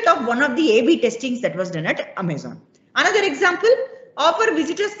result of one of the A/B testings that was done at Amazon. Another example, offer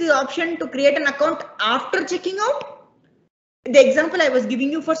visitors the option to create an account after checking out. The example I was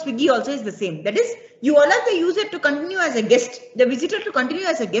giving you for Swiggy also is the same. That is, you allow the user to continue as a guest, the visitor to continue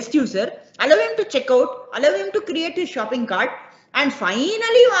as a guest user, allow him to check out, allow him to create his shopping cart, and finally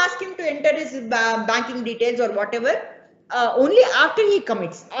you ask him to enter his banking details or whatever only after he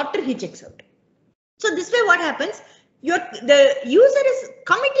commits, after he checks out. So this way what happens, the user is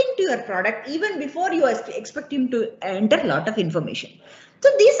committing to your product even before you expect him to enter a lot of information. So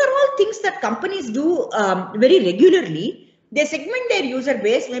these are all things that companies do very regularly. They segment their user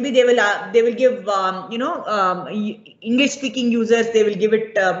base. Maybe they will give English speaking users, they will give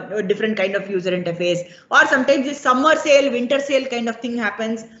it a different kind of user interface, or sometimes this summer sale, winter sale kind of thing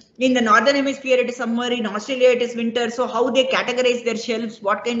happens. In the northern hemisphere it is summer, in Australia it is winter. So how they categorize their shelves,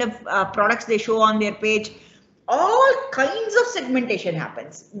 what kind of products they show on their page, all kinds of segmentation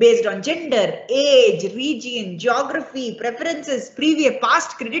happens based on gender, age, region, geography, preferences, previous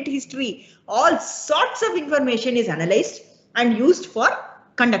past credit history. All sorts of information is analyzed and used for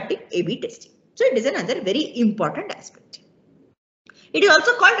conducting A/B testing. So it is another very important aspect. It is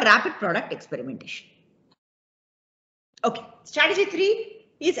also called rapid product experimentation. Okay, strategy 3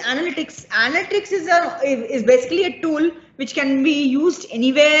 is analytics. Analytics is basically a tool which can be used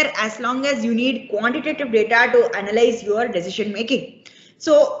anywhere as long as you need quantitative data to analyze your decision making.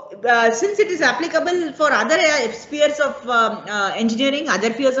 So since it is applicable for other spheres of engineering,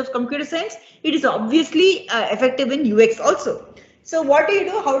 other spheres of computer science, it is obviously effective in UX also. So what do you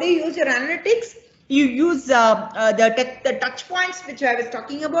do? How do you use your analytics? You use the touch points which I was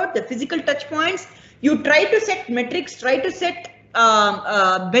talking about, the physical touch points. You try to set metrics, try to set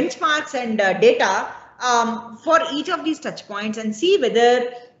benchmarks and data for each of these touch points and see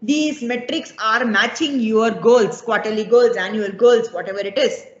whether these metrics are matching your goals, quarterly goals, annual goals, whatever it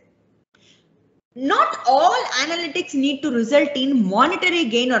is. Not all analytics need to result in monetary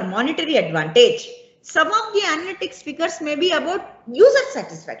gain or monetary advantage. Some of the analytics figures may be about user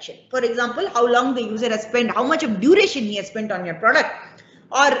satisfaction. For example, how long the user has spent, how much of duration he has spent on your product,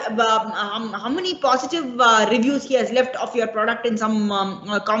 or how many positive reviews he has left of your product in some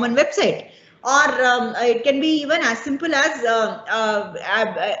common website. Or it can be even as simple as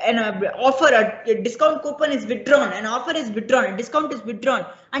an offer, a discount coupon is withdrawn, an offer is withdrawn, a discount is withdrawn,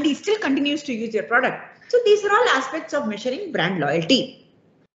 and he still continues to use your product. So these are all aspects of measuring brand loyalty.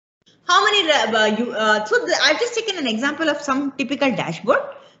 How many, I've just taken an example of some typical dashboard.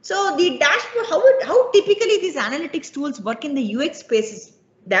 So the dashboard, how typically these analytics tools work in the UX space is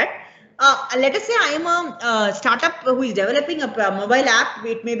that, let us say I am a startup who is developing a mobile app.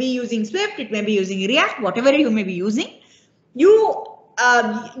 It may be using Swift, it may be using React, whatever you may be using. You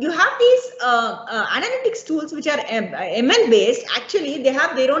have these analytics tools which are ML based. Actually, they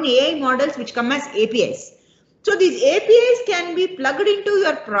have their own AI models which come as APIs. So these APIs can be plugged into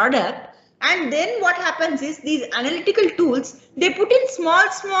your product, and then what happens is these analytical tools, they put in small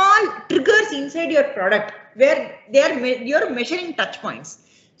triggers inside your product where you're measuring touch points.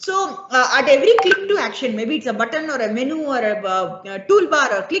 So at every click to action, maybe it's a button or a menu or a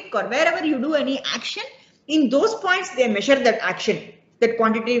toolbar or click or wherever you do any action, in those points they measure that action, that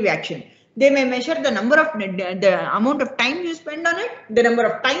quantitative action. They may measure the number of the amount of time you spend on it, the number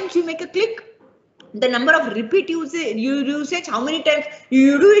of times you make a click, the number of repeat usage, how many times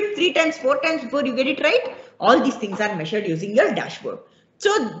you do it, 3 times, 4 times before you get it right. All these things are measured using your dashboard. So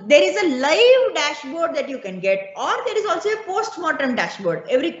there is a live dashboard that you can get, or there is also a post-mortem dashboard.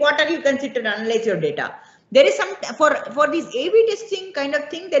 Every quarter you can sit and analyze your data. There is some for this A/B testing kind of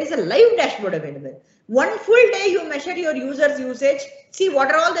thing. There is a live dashboard available. One full day you measure your users' usage, see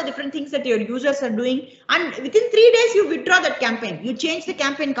what are all the different things that your users are doing, and within 3 days you withdraw that campaign. You change the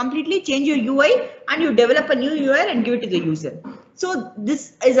campaign completely, change your UI, and you develop a new UI and give it to the user. So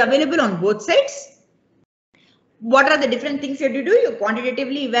this is available on both sides. What are the different things that you do? You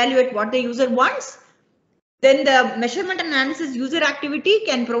quantitatively evaluate what the user wants. Then the measurement and analysis user activity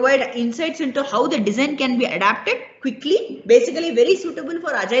can provide insights into how the design can be adapted quickly, basically very suitable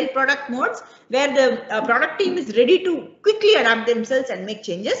for agile product modes where the product team is ready to quickly adapt themselves and make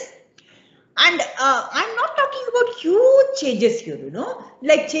changes. And I'm not talking about huge changes here,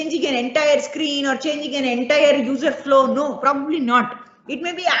 like changing an entire screen or changing an entire user flow. No, probably not. It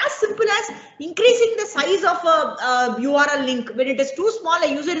may be as simple as increasing the size of a URL link. When it is too small, a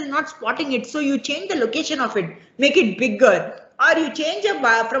user is not spotting it. So you change the location of it, make it bigger, or you change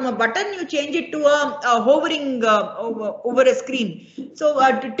from a button, you change it to a hovering over a screen. So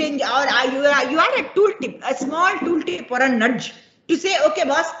to change, or you add a tooltip, a small tooltip or a nudge to say, okay,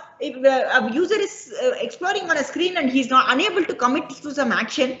 boss, if a user is exploring on a screen and he's not unable to commit to some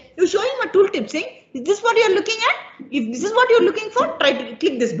action, you show him a tooltip saying, is this what you're looking at? If this is what you're looking for, try to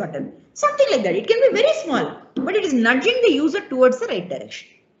click this button. Something like that. It can be very small, but it is nudging the user towards the right direction.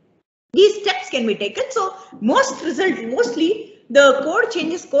 These steps can be taken. So mostly the code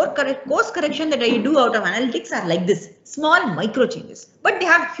changes, course correction that I do out of analytics are like this, small micro changes, but they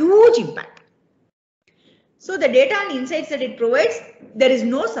have huge impact. So the data and insights that it provides, there is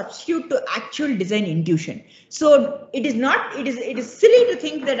no substitute to actual design intuition. So it is not, it is silly to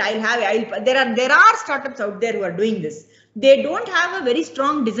think that there are startups out there who are doing this. They don't have a very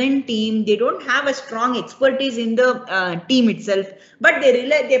strong design team. They don't have a strong expertise in the team itself, but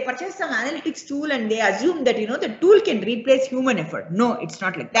they purchase some analytics tool and they assume that, the tool can replace human effort. No, it's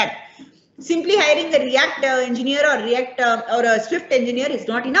not like that. Simply hiring a React engineer or or a Swift engineer is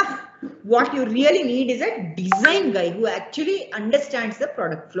not enough. What you really need is a design guy who actually understands the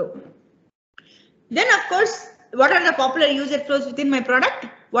product flow. Then, of course, what are the popular user flows within my product?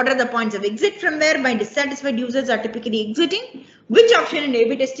 What are the points of exit from where my dissatisfied users are typically exiting? Which option in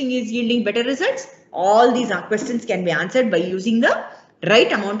A/B testing is yielding better results? All these questions can be answered by using the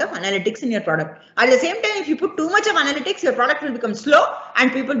right amount of analytics in your product. At the same time, if you put too much of analytics, your product will become slow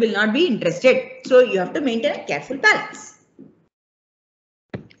and people will not be interested. So you have to maintain a careful balance.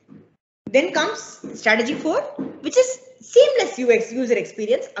 Then comes strategy 4, which is seamless UX user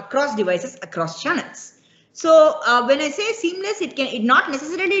experience across devices, across channels. So when I say seamless, it not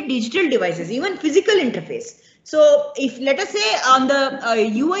necessarily digital devices, even physical interface. So if let us say on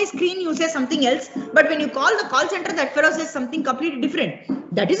the UI screen you say something else, but when you call the call center, that fellow says something completely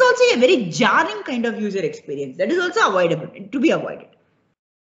different. That is also a very jarring kind of user experience. That is also avoidable, to be avoided.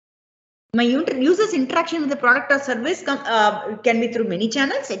 My user's interaction with the product or service can be through many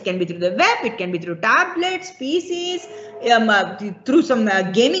channels. It can be through the web, it can be through tablets, PCs, through some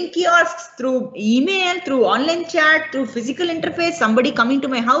gaming kiosks, through email, through online chat, through physical interface, somebody coming to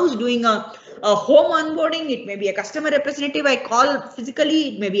my house doing a home onboarding. It may be a customer representative I call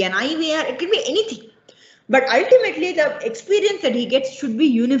physically, it may be an IVR, it can be anything. But ultimately, the experience that he gets should be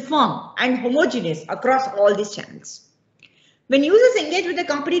uniform and homogeneous across all these channels. When users engage with the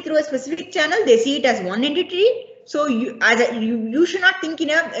company through a specific channel, they see it as one entity. So you should not think in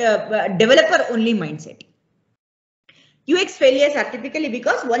a developer-only mindset. UX failures are typically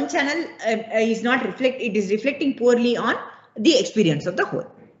because one channel is reflecting poorly on the experience of the whole.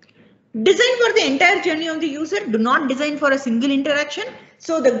 Design for the entire journey of the user. Do not design for a single interaction.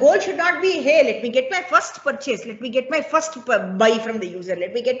 So the goal should not be, hey, let me get my first purchase. Let me get my first buy from the user.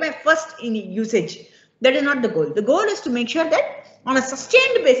 Let me get my first usage. That is not the goal. The goal is to make sure that on a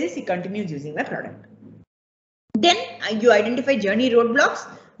sustained basis, he continues using my product. Then you identify journey roadblocks.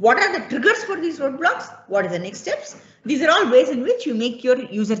 What are the triggers for these roadblocks? What are the next steps? These are all ways in which you make your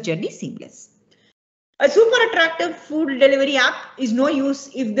user journey seamless. A super attractive food delivery app is no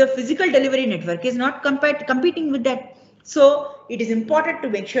use if the physical delivery network is not competing with that. So it is important to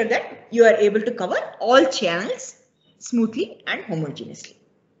make sure that you are able to cover all channels smoothly and homogeneously.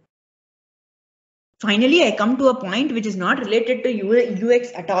 Finally, I come to a point which is not related to UX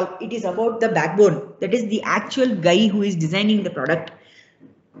at all. It is about the backbone. That is the actual guy who is designing the product.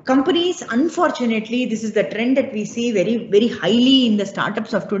 Companies, unfortunately, this is the trend that we see very, very highly in the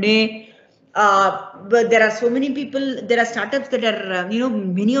startups of today. But there are so many people, there are startups that are,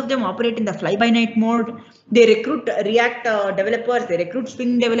 many of them operate in the fly-by-night mode. They recruit React developers, they recruit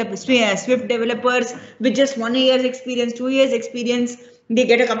Swift developers with just 1 year's experience, 2 years experience. They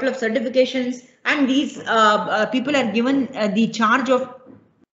get a couple of certifications, and these people are given the charge of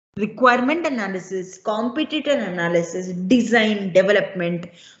requirement analysis, competitor analysis, design, development.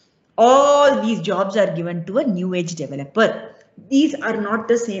 All these jobs are given to a new age developer. These are not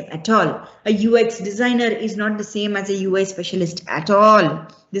the same at all. A UX designer is not the same as a UI specialist at all.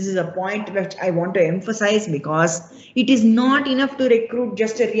 This is a point which I want to emphasize because it is not enough to recruit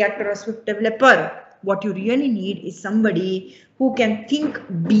just a React or a Swift developer. What you really need is somebody who can think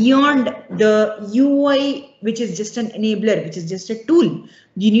beyond the UI, which is just an enabler, which is just a tool.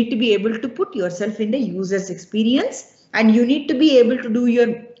 You need to be able to put yourself in the user's experience, and you need to be able to do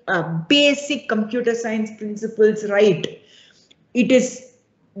your basic computer science principles right. It is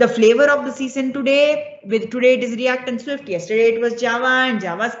the flavor of the season today. Today it is React and Swift. Yesterday it was Java and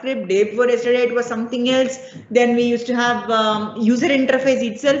JavaScript. Day before yesterday it was something else. Then we used to have user interface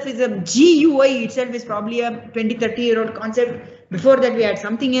itself is a GUI itself is probably a 20-30-year-old concept. Before that we had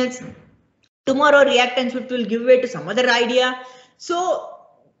something else. Tomorrow React and Swift will give way to some other idea. So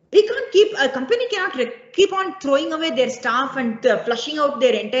we can't keep, a company cannot keep on throwing away their staff and flushing out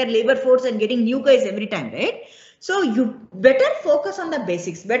their entire labor force and getting new guys every time, right? So you better focus on the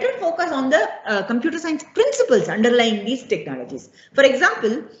basics, better focus on the computer science principles underlying these technologies. For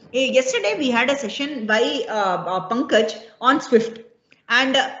example, yesterday we had a session by Pankaj on Swift.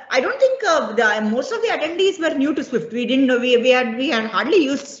 And I don't think most of the attendees were new to Swift. We didn't know, we had hardly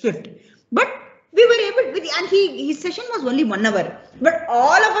used Swift. But we were able, and his session was only 1 hour. But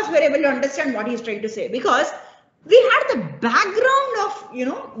all of us were able to understand what he's trying to say, because we had the background of,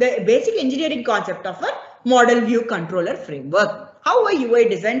 the basic engineering concept of a model view controller framework. How a UI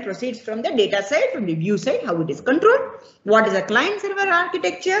design proceeds from the data side, from the view side, how it is controlled, what is a client server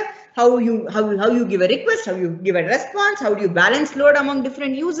architecture, how you give a request, how you give a response, how do you balance load among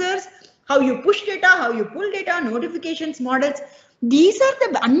different users, how you push data, how you pull data, notifications, models. These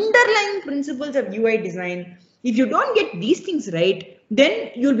are the underlying principles of UI design. If you don't get these things right,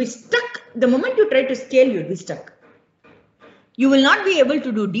 then you'll be stuck. The moment you try to scale, you'll be stuck. You will not be able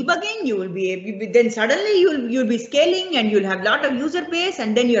to do debugging. You will be, then suddenly you'll be scaling and you'll have a lot of user base,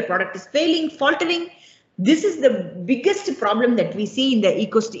 and then your product is failing, faltering. This is the biggest problem that we see in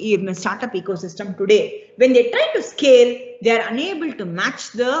the startup ecosystem today. When they try to scale, they are unable to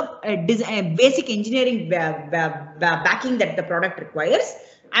match the basic engineering backing that the product requires,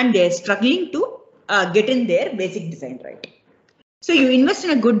 and they are struggling to get in their basic design right. So you invest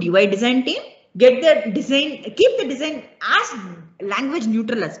in a good UI design team, get the design, keep the design as language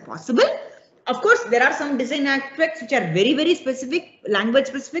neutral as possible. Of course, there are some design aspects which are very, very specific, language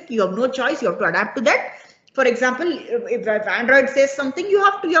specific. You have no choice. You have to adapt to that. For example, if Android says something, you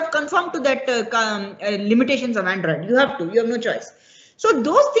have to conform to that limitations of Android. You have no choice. So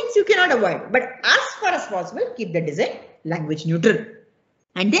those things you cannot avoid. But as far as possible, keep the design language neutral,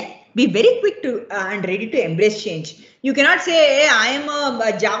 and then be very quick to and ready to embrace change. You cannot say, hey, I am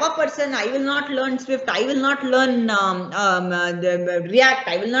a Java person, I will not learn Swift, I will not learn React,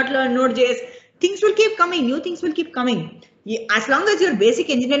 I will not learn Node.js. Things will keep coming, new things will keep coming. As long as your basic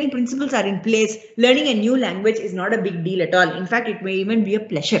engineering principles are in place, learning a new language is not a big deal at all. In fact, it may even be a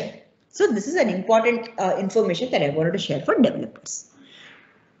pleasure. So this is an important information that I wanted to share for developers.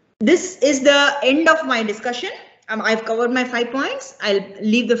 This is the end of my discussion. I've covered my 5 points. I'll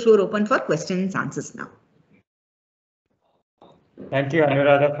leave the floor open for questions and answers now. Thank you,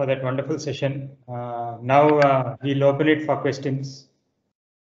 Anuradha, for that wonderful session. Now we'll open it for questions.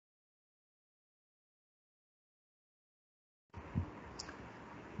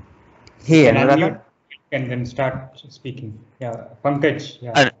 Hey, Anuradha. And then start speaking. Yeah, Pankaj.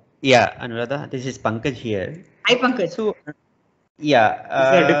 Yeah, Anuradha, this is Pankaj here. Hi, Pankaj. So, yeah.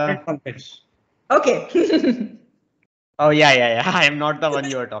 It's a different Pankaj. Okay. Oh, yeah. I am not the one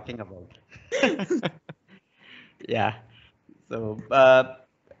you are talking about. Yeah. So,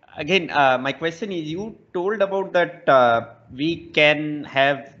 again, my question is, you told about that we can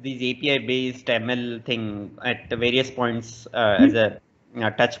have these API-based ML thing at various points as a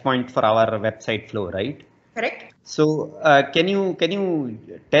touch point for our website flow, right? Correct. So, can you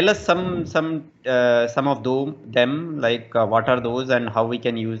tell us some of them, like what are those and how we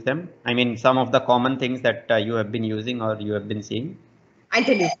can use them? I mean, some of the common things that you have been using or you have been seeing. I'll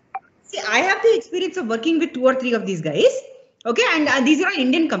tell you. See, I have the experience of working with 2 or 3 of these guys. Okay, and these are all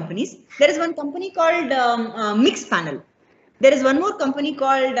Indian companies. There is one company called Mixpanel. There is one more company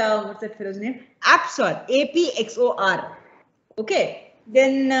called what's that fellow's name? AppXor, APXOR. Okay.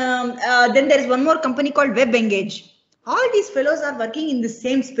 Then there is one more company called WebEngage. All these fellows are working in the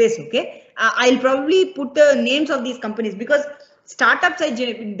same space. Okay, I'll probably put the names of these companies because startups,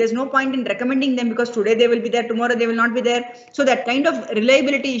 there's no point in recommending them because today they will be there, tomorrow they will not be there. So that kind of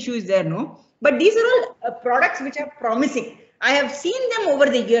reliability issue is there, no? But these are all products which are promising. I have seen them over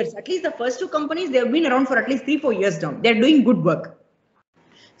the years. At least the first 2 companies, they have been around for at least 3-4 years now. They're doing good work.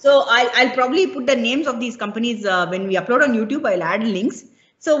 So I'll probably put the names of these companies when we upload on YouTube. I'll add links.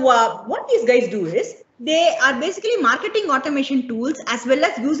 So what these guys do is they are basically marketing automation tools as well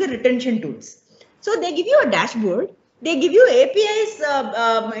as user retention tools. So they give you a dashboard. They give you APIs.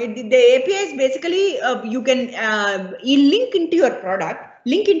 The APIs basically you can link into your product,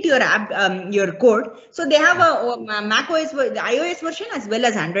 link into your app, your code. So they have a Mac OS, the iOS version as well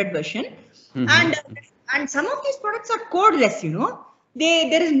as Android version. And some of these products are codeless, you know.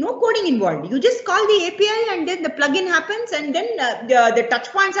 There is no coding involved. You just call the API and then the plugin happens, and then the touch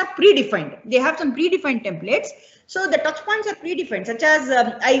points are predefined. They have some predefined templates. So the touch points are predefined, such as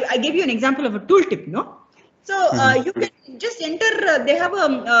I gave you an example of a tooltip, no? So you can just enter, they have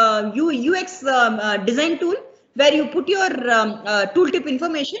a UX design tool where you put your tooltip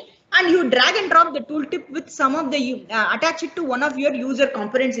information and you drag and drop the tooltip with some of the, attach it to one of your user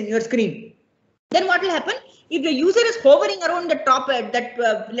components in your screen. Then what will happen? if the user is hovering around the top,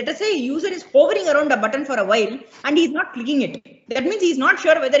 let us say user is hovering around a button for a while and he's not clicking it, that means he's not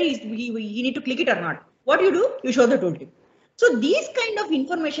sure whether he need to click it or not. What do? You show the tooltip. So these kind of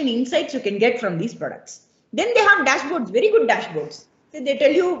information insights you can get from these products. Then they have dashboards, very good dashboards. So they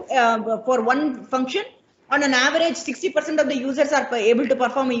tell you for one function, on an average, 60% of the users are able to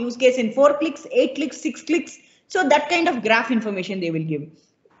perform a use case in 4 clicks, 8 clicks, 6 clicks. So that kind of graph information they will give.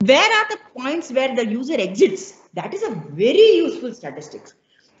 Where are the points where the user exits? That is a very useful statistics.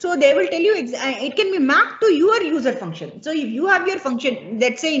 So they will tell you, it can be mapped to your user function. So if you have your function,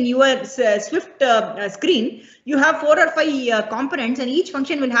 let's say in your Swift screen, you have 4 or 5 components and each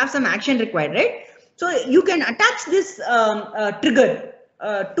function will have some action required, right? So you can attach this trigger,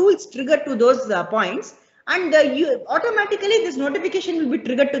 tools trigger to those points, and you automatically this notification will be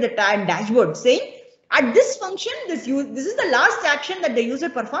triggered to the dashboard saying, at this function, this is the last action that the user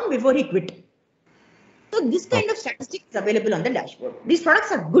performed before he quit. So this kind of statistics is available on the dashboard. These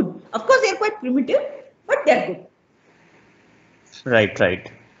products are good. Of course, they are quite primitive, but they are good. Right.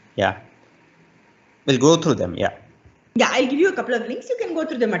 Yeah. We'll go through them. Yeah. Yeah, I'll give you a couple of links. You can go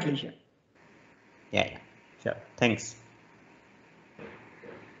through them at leisure. Yeah. Sure. Thanks.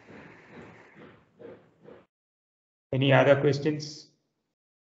 Any other questions?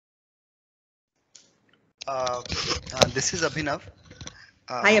 This is Abhinav.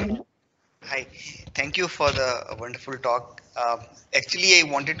 Hi, Abhinav. Hi, thank you for the wonderful talk. Actually, I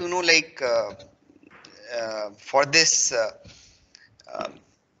wanted to know, like, for this,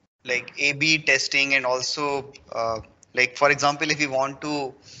 like A/B testing, and also, like, for example, if we want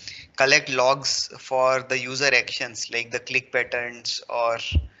to collect logs for the user actions, like the click patterns or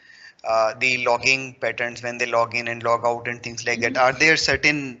the logging patterns when they log in and log out and things like that, are there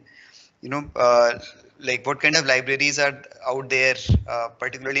certain, like what kind of libraries are out there,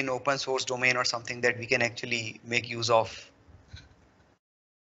 particularly in open source domain or something that we can actually make use of?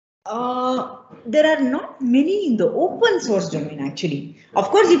 There are not many in the open source domain actually. Of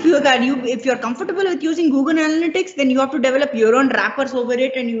course, if you're comfortable with using Google Analytics, then you have to develop your own wrappers over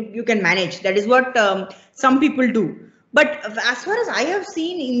it and you can manage. That is what some people do. But as far as I have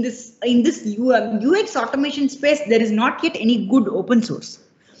seen in this UX automation space, there is not yet any good open source.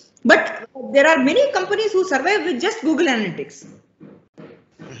 But there are many companies who survive with just Google Analytics.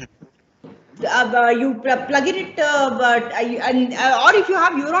 You plug in it, or if you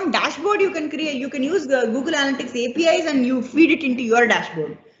have your own dashboard, you can use the Google Analytics APIs and you feed it into your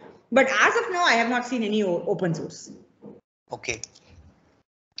dashboard. But as of now, I have not seen any open source. Okay.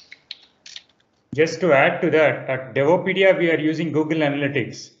 Just to add to that, at Devopedia, we are using Google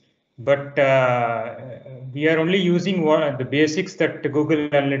Analytics, but we are only using the basics that Google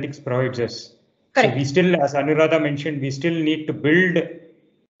Analytics provides us. Correct. So we still, as Anuradha mentioned, we still need to build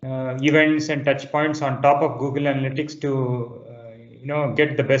events and touch points on top of Google Analytics to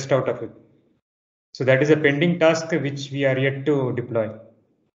get the best out of it. So that is a pending task which we are yet to deploy.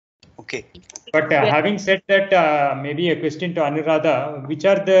 Okay. But having said that, maybe a question to Anuradha: which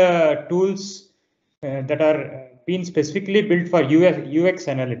are the tools that are being specifically built for UX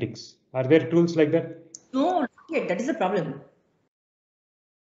analytics? Are there tools like that? No, not yet. That is the problem.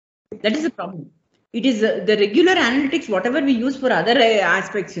 That is the problem. It is the regular analytics, whatever we use for other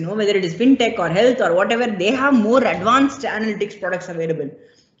aspects, whether it is fintech or health or whatever, they have more advanced analytics products available.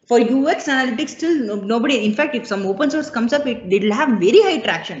 For UX analytics, still nobody. In fact, if some open source comes up, it will have very high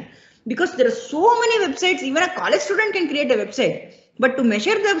traction because there are so many websites. Even a college student can create a website, but to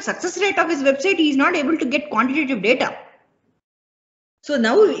measure the success rate of his website, he is not able to get quantitative data. So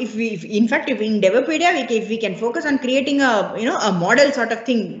now, if in Devopedia, if we can focus on creating a model sort of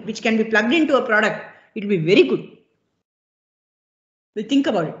thing which can be plugged into a product, it will be very good. We'll think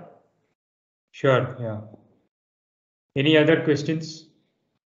about it. Sure. Yeah. Any other questions?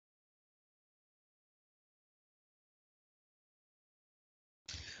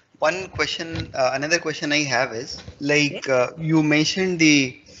 One question, another question I have is, like, you mentioned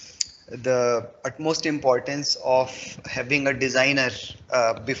the utmost importance of having a designer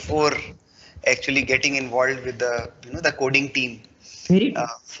before actually getting involved with the coding team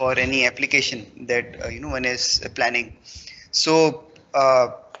for any application that one is planning. So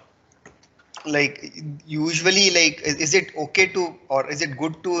like usually, like, is it okay to, or is it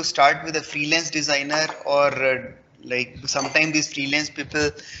good to start with a freelance designer, or like sometimes these freelance people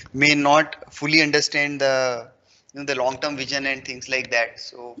may not fully understand the the long-term vision and things like that?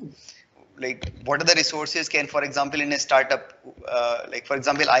 So like, what are the resources can, for example, in a startup, like for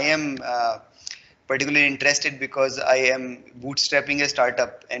example, I am particularly interested because I am bootstrapping a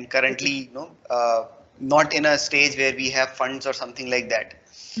startup and currently not in a stage where we have funds or something like that.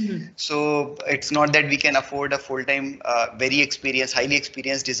 So it's not that we can afford a full-time, very experienced, highly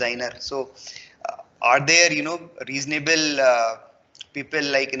experienced designer. So are there, reasonable people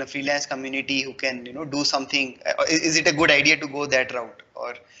like in a freelance community who can, do something? Is it a good idea to go that route,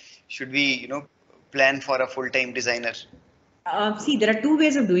 or should we, plan for a full-time designer? See, there are two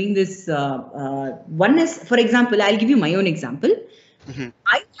ways of doing this. One is, for example, I'll give you my own example.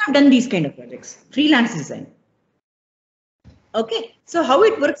 I have done these kind of projects, freelance design. Okay, so how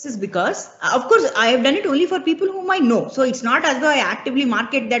it works is because, of course, I have done it only for people whom I know. So it's not as though I actively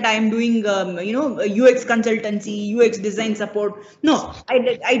market that I am doing, UX consultancy, UX design support. No,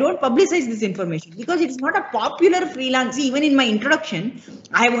 I don't publicize this information because it's not a popular freelance. Even in my introduction,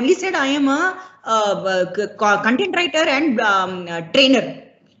 I have only said I am a content writer and trainer.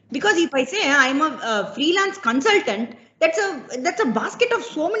 Because if I say I am a freelance consultant, that's a basket of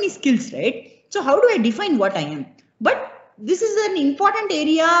so many skills, right? So how do I define what I am? But this is an important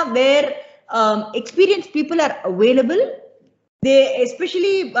area where experienced people are available. They,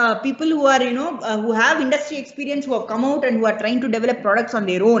 especially people who are, who have industry experience, who have come out and who are trying to develop products on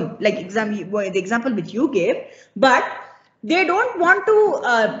their own, like the example which you gave, but they don't want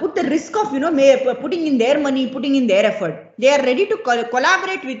to put the risk of, putting in their money, putting in their effort. They are ready to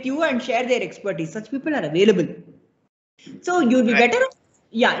collaborate with you and share their expertise. Such people are available. So you'll be better.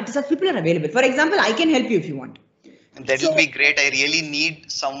 Yeah, such people are available. For example, I can help you if you want. That will be great. I really need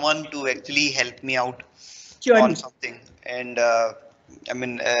someone to actually help me out on something, and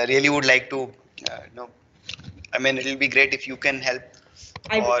really would like to, it will be great if you can help,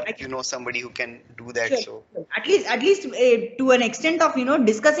 or if you know somebody who can do that. Sure. So at least to an extent of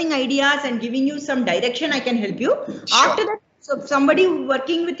discussing ideas and giving you some direction, I can help you. Sure. After that, so somebody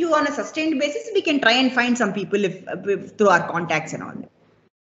working with you on a sustained basis, we can try and find some people if through our contacts and all that.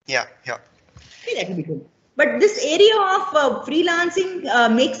 Yeah. Okay, that will be good. But this area of freelancing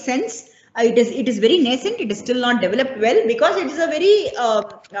makes sense. It is very nascent. It is still not developed well because it is a very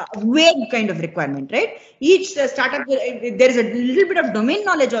vague kind of requirement, right? Each startup, there is a little bit of domain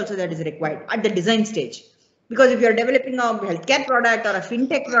knowledge also that is required at the design stage. Because if you are developing a healthcare product or a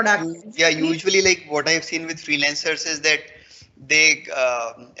fintech product. Yeah, usually like what I've seen with freelancers is that they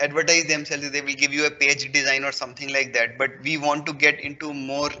advertise themselves, they will give you a page design or something like that, but we want to get into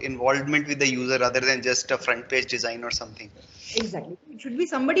more involvement with the user rather than just a front page design or something. Exactly. It should be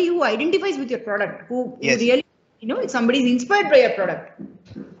somebody who identifies with your product, who really, somebody is inspired by your product.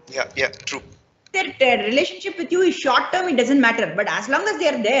 Yeah, true. Their relationship with you is short term, it doesn't matter, but as long as they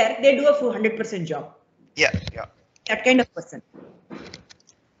are there, they do a 100% job. Yeah. That kind of person.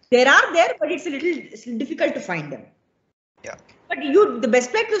 There are there, but it's a little difficult to find them. Yeah. But the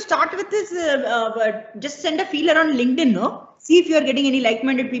best place to start with is just send a feeler on LinkedIn, no? See if you are getting any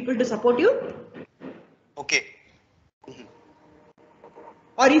like-minded people to support you. Okay.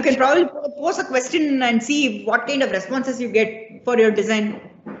 Or you can probably pose a question and see what kind of responses you get for your design.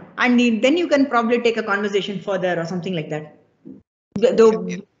 And then you can probably take a conversation further or something like that. Though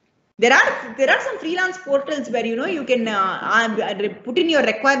there are some freelance portals where, you can put in your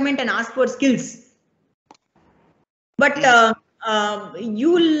requirement and ask for skills. But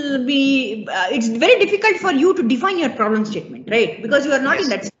you will be, it's very difficult for you to define your problem statement, right? Because you are not in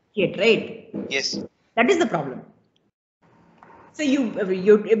that state yet, right? Yes. That is the problem. So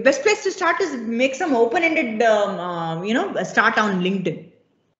your best place to start is make some open-ended, start on LinkedIn.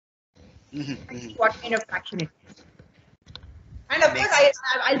 What kind of traction it is. And of course,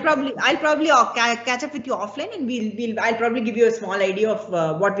 I'll probably catch up with you offline, and I'll probably give you a small idea of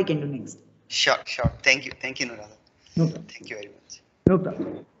what we can do next. Sure. Thank you, Anuradha. No problem. Thank you very much. No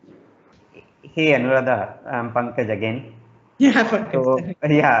problem. Hey Anuradha, I'm Pankaj again. Yeah,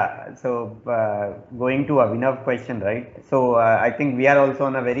 Pankaj. So going to Abhinav's question, right? So I think we are also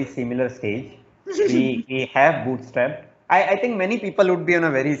on a very similar stage. we have bootstrapped. I think many people would be on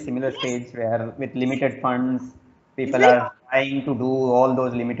a very similar stage where with limited funds, people are trying to do all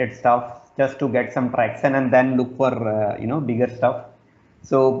those limited stuff just to get some traction and then look for bigger stuff.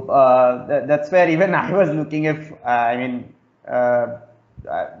 So that's where even I was looking if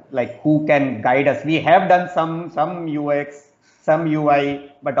like who can guide us. We have done some UX, some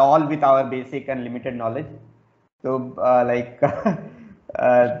UI, but all with our basic and limited knowledge. So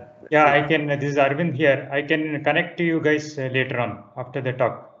yeah, I can. This is Arvind here. I can connect to you guys later on after the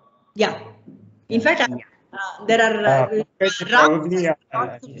talk. Yeah. In fact, there are probably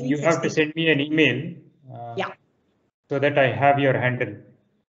you have to send me an email. So that I have your handle.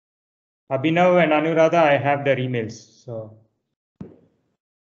 Abhinav and Anuradha, I have their emails. So.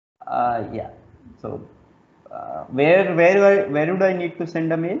 So where would I need to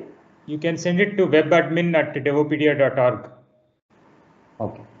send a mail? You can send it to webadmin@devopedia.org.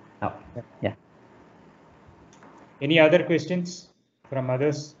 Okay. Oh, yeah. Any other questions from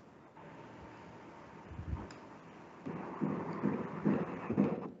others?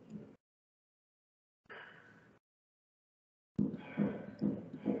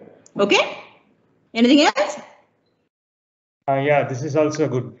 Okay. Anything else? Yeah, this is also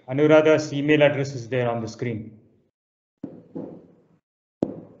good. Anuradha's email address is there on the screen.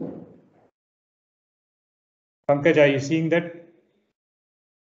 Pankaj, are you seeing that?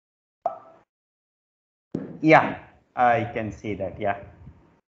 Yeah, I can see that. Yeah.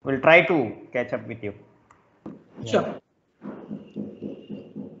 We'll try to catch up with you. Yeah. Sure.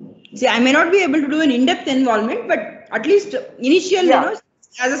 See, I may not be able to do an in-depth involvement, but at least initial, Yeah.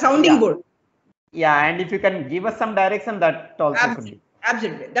 as a sounding board. Yeah, and if you can give us some direction, that also could be.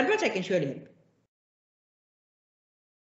 Absolutely. That much I can surely help.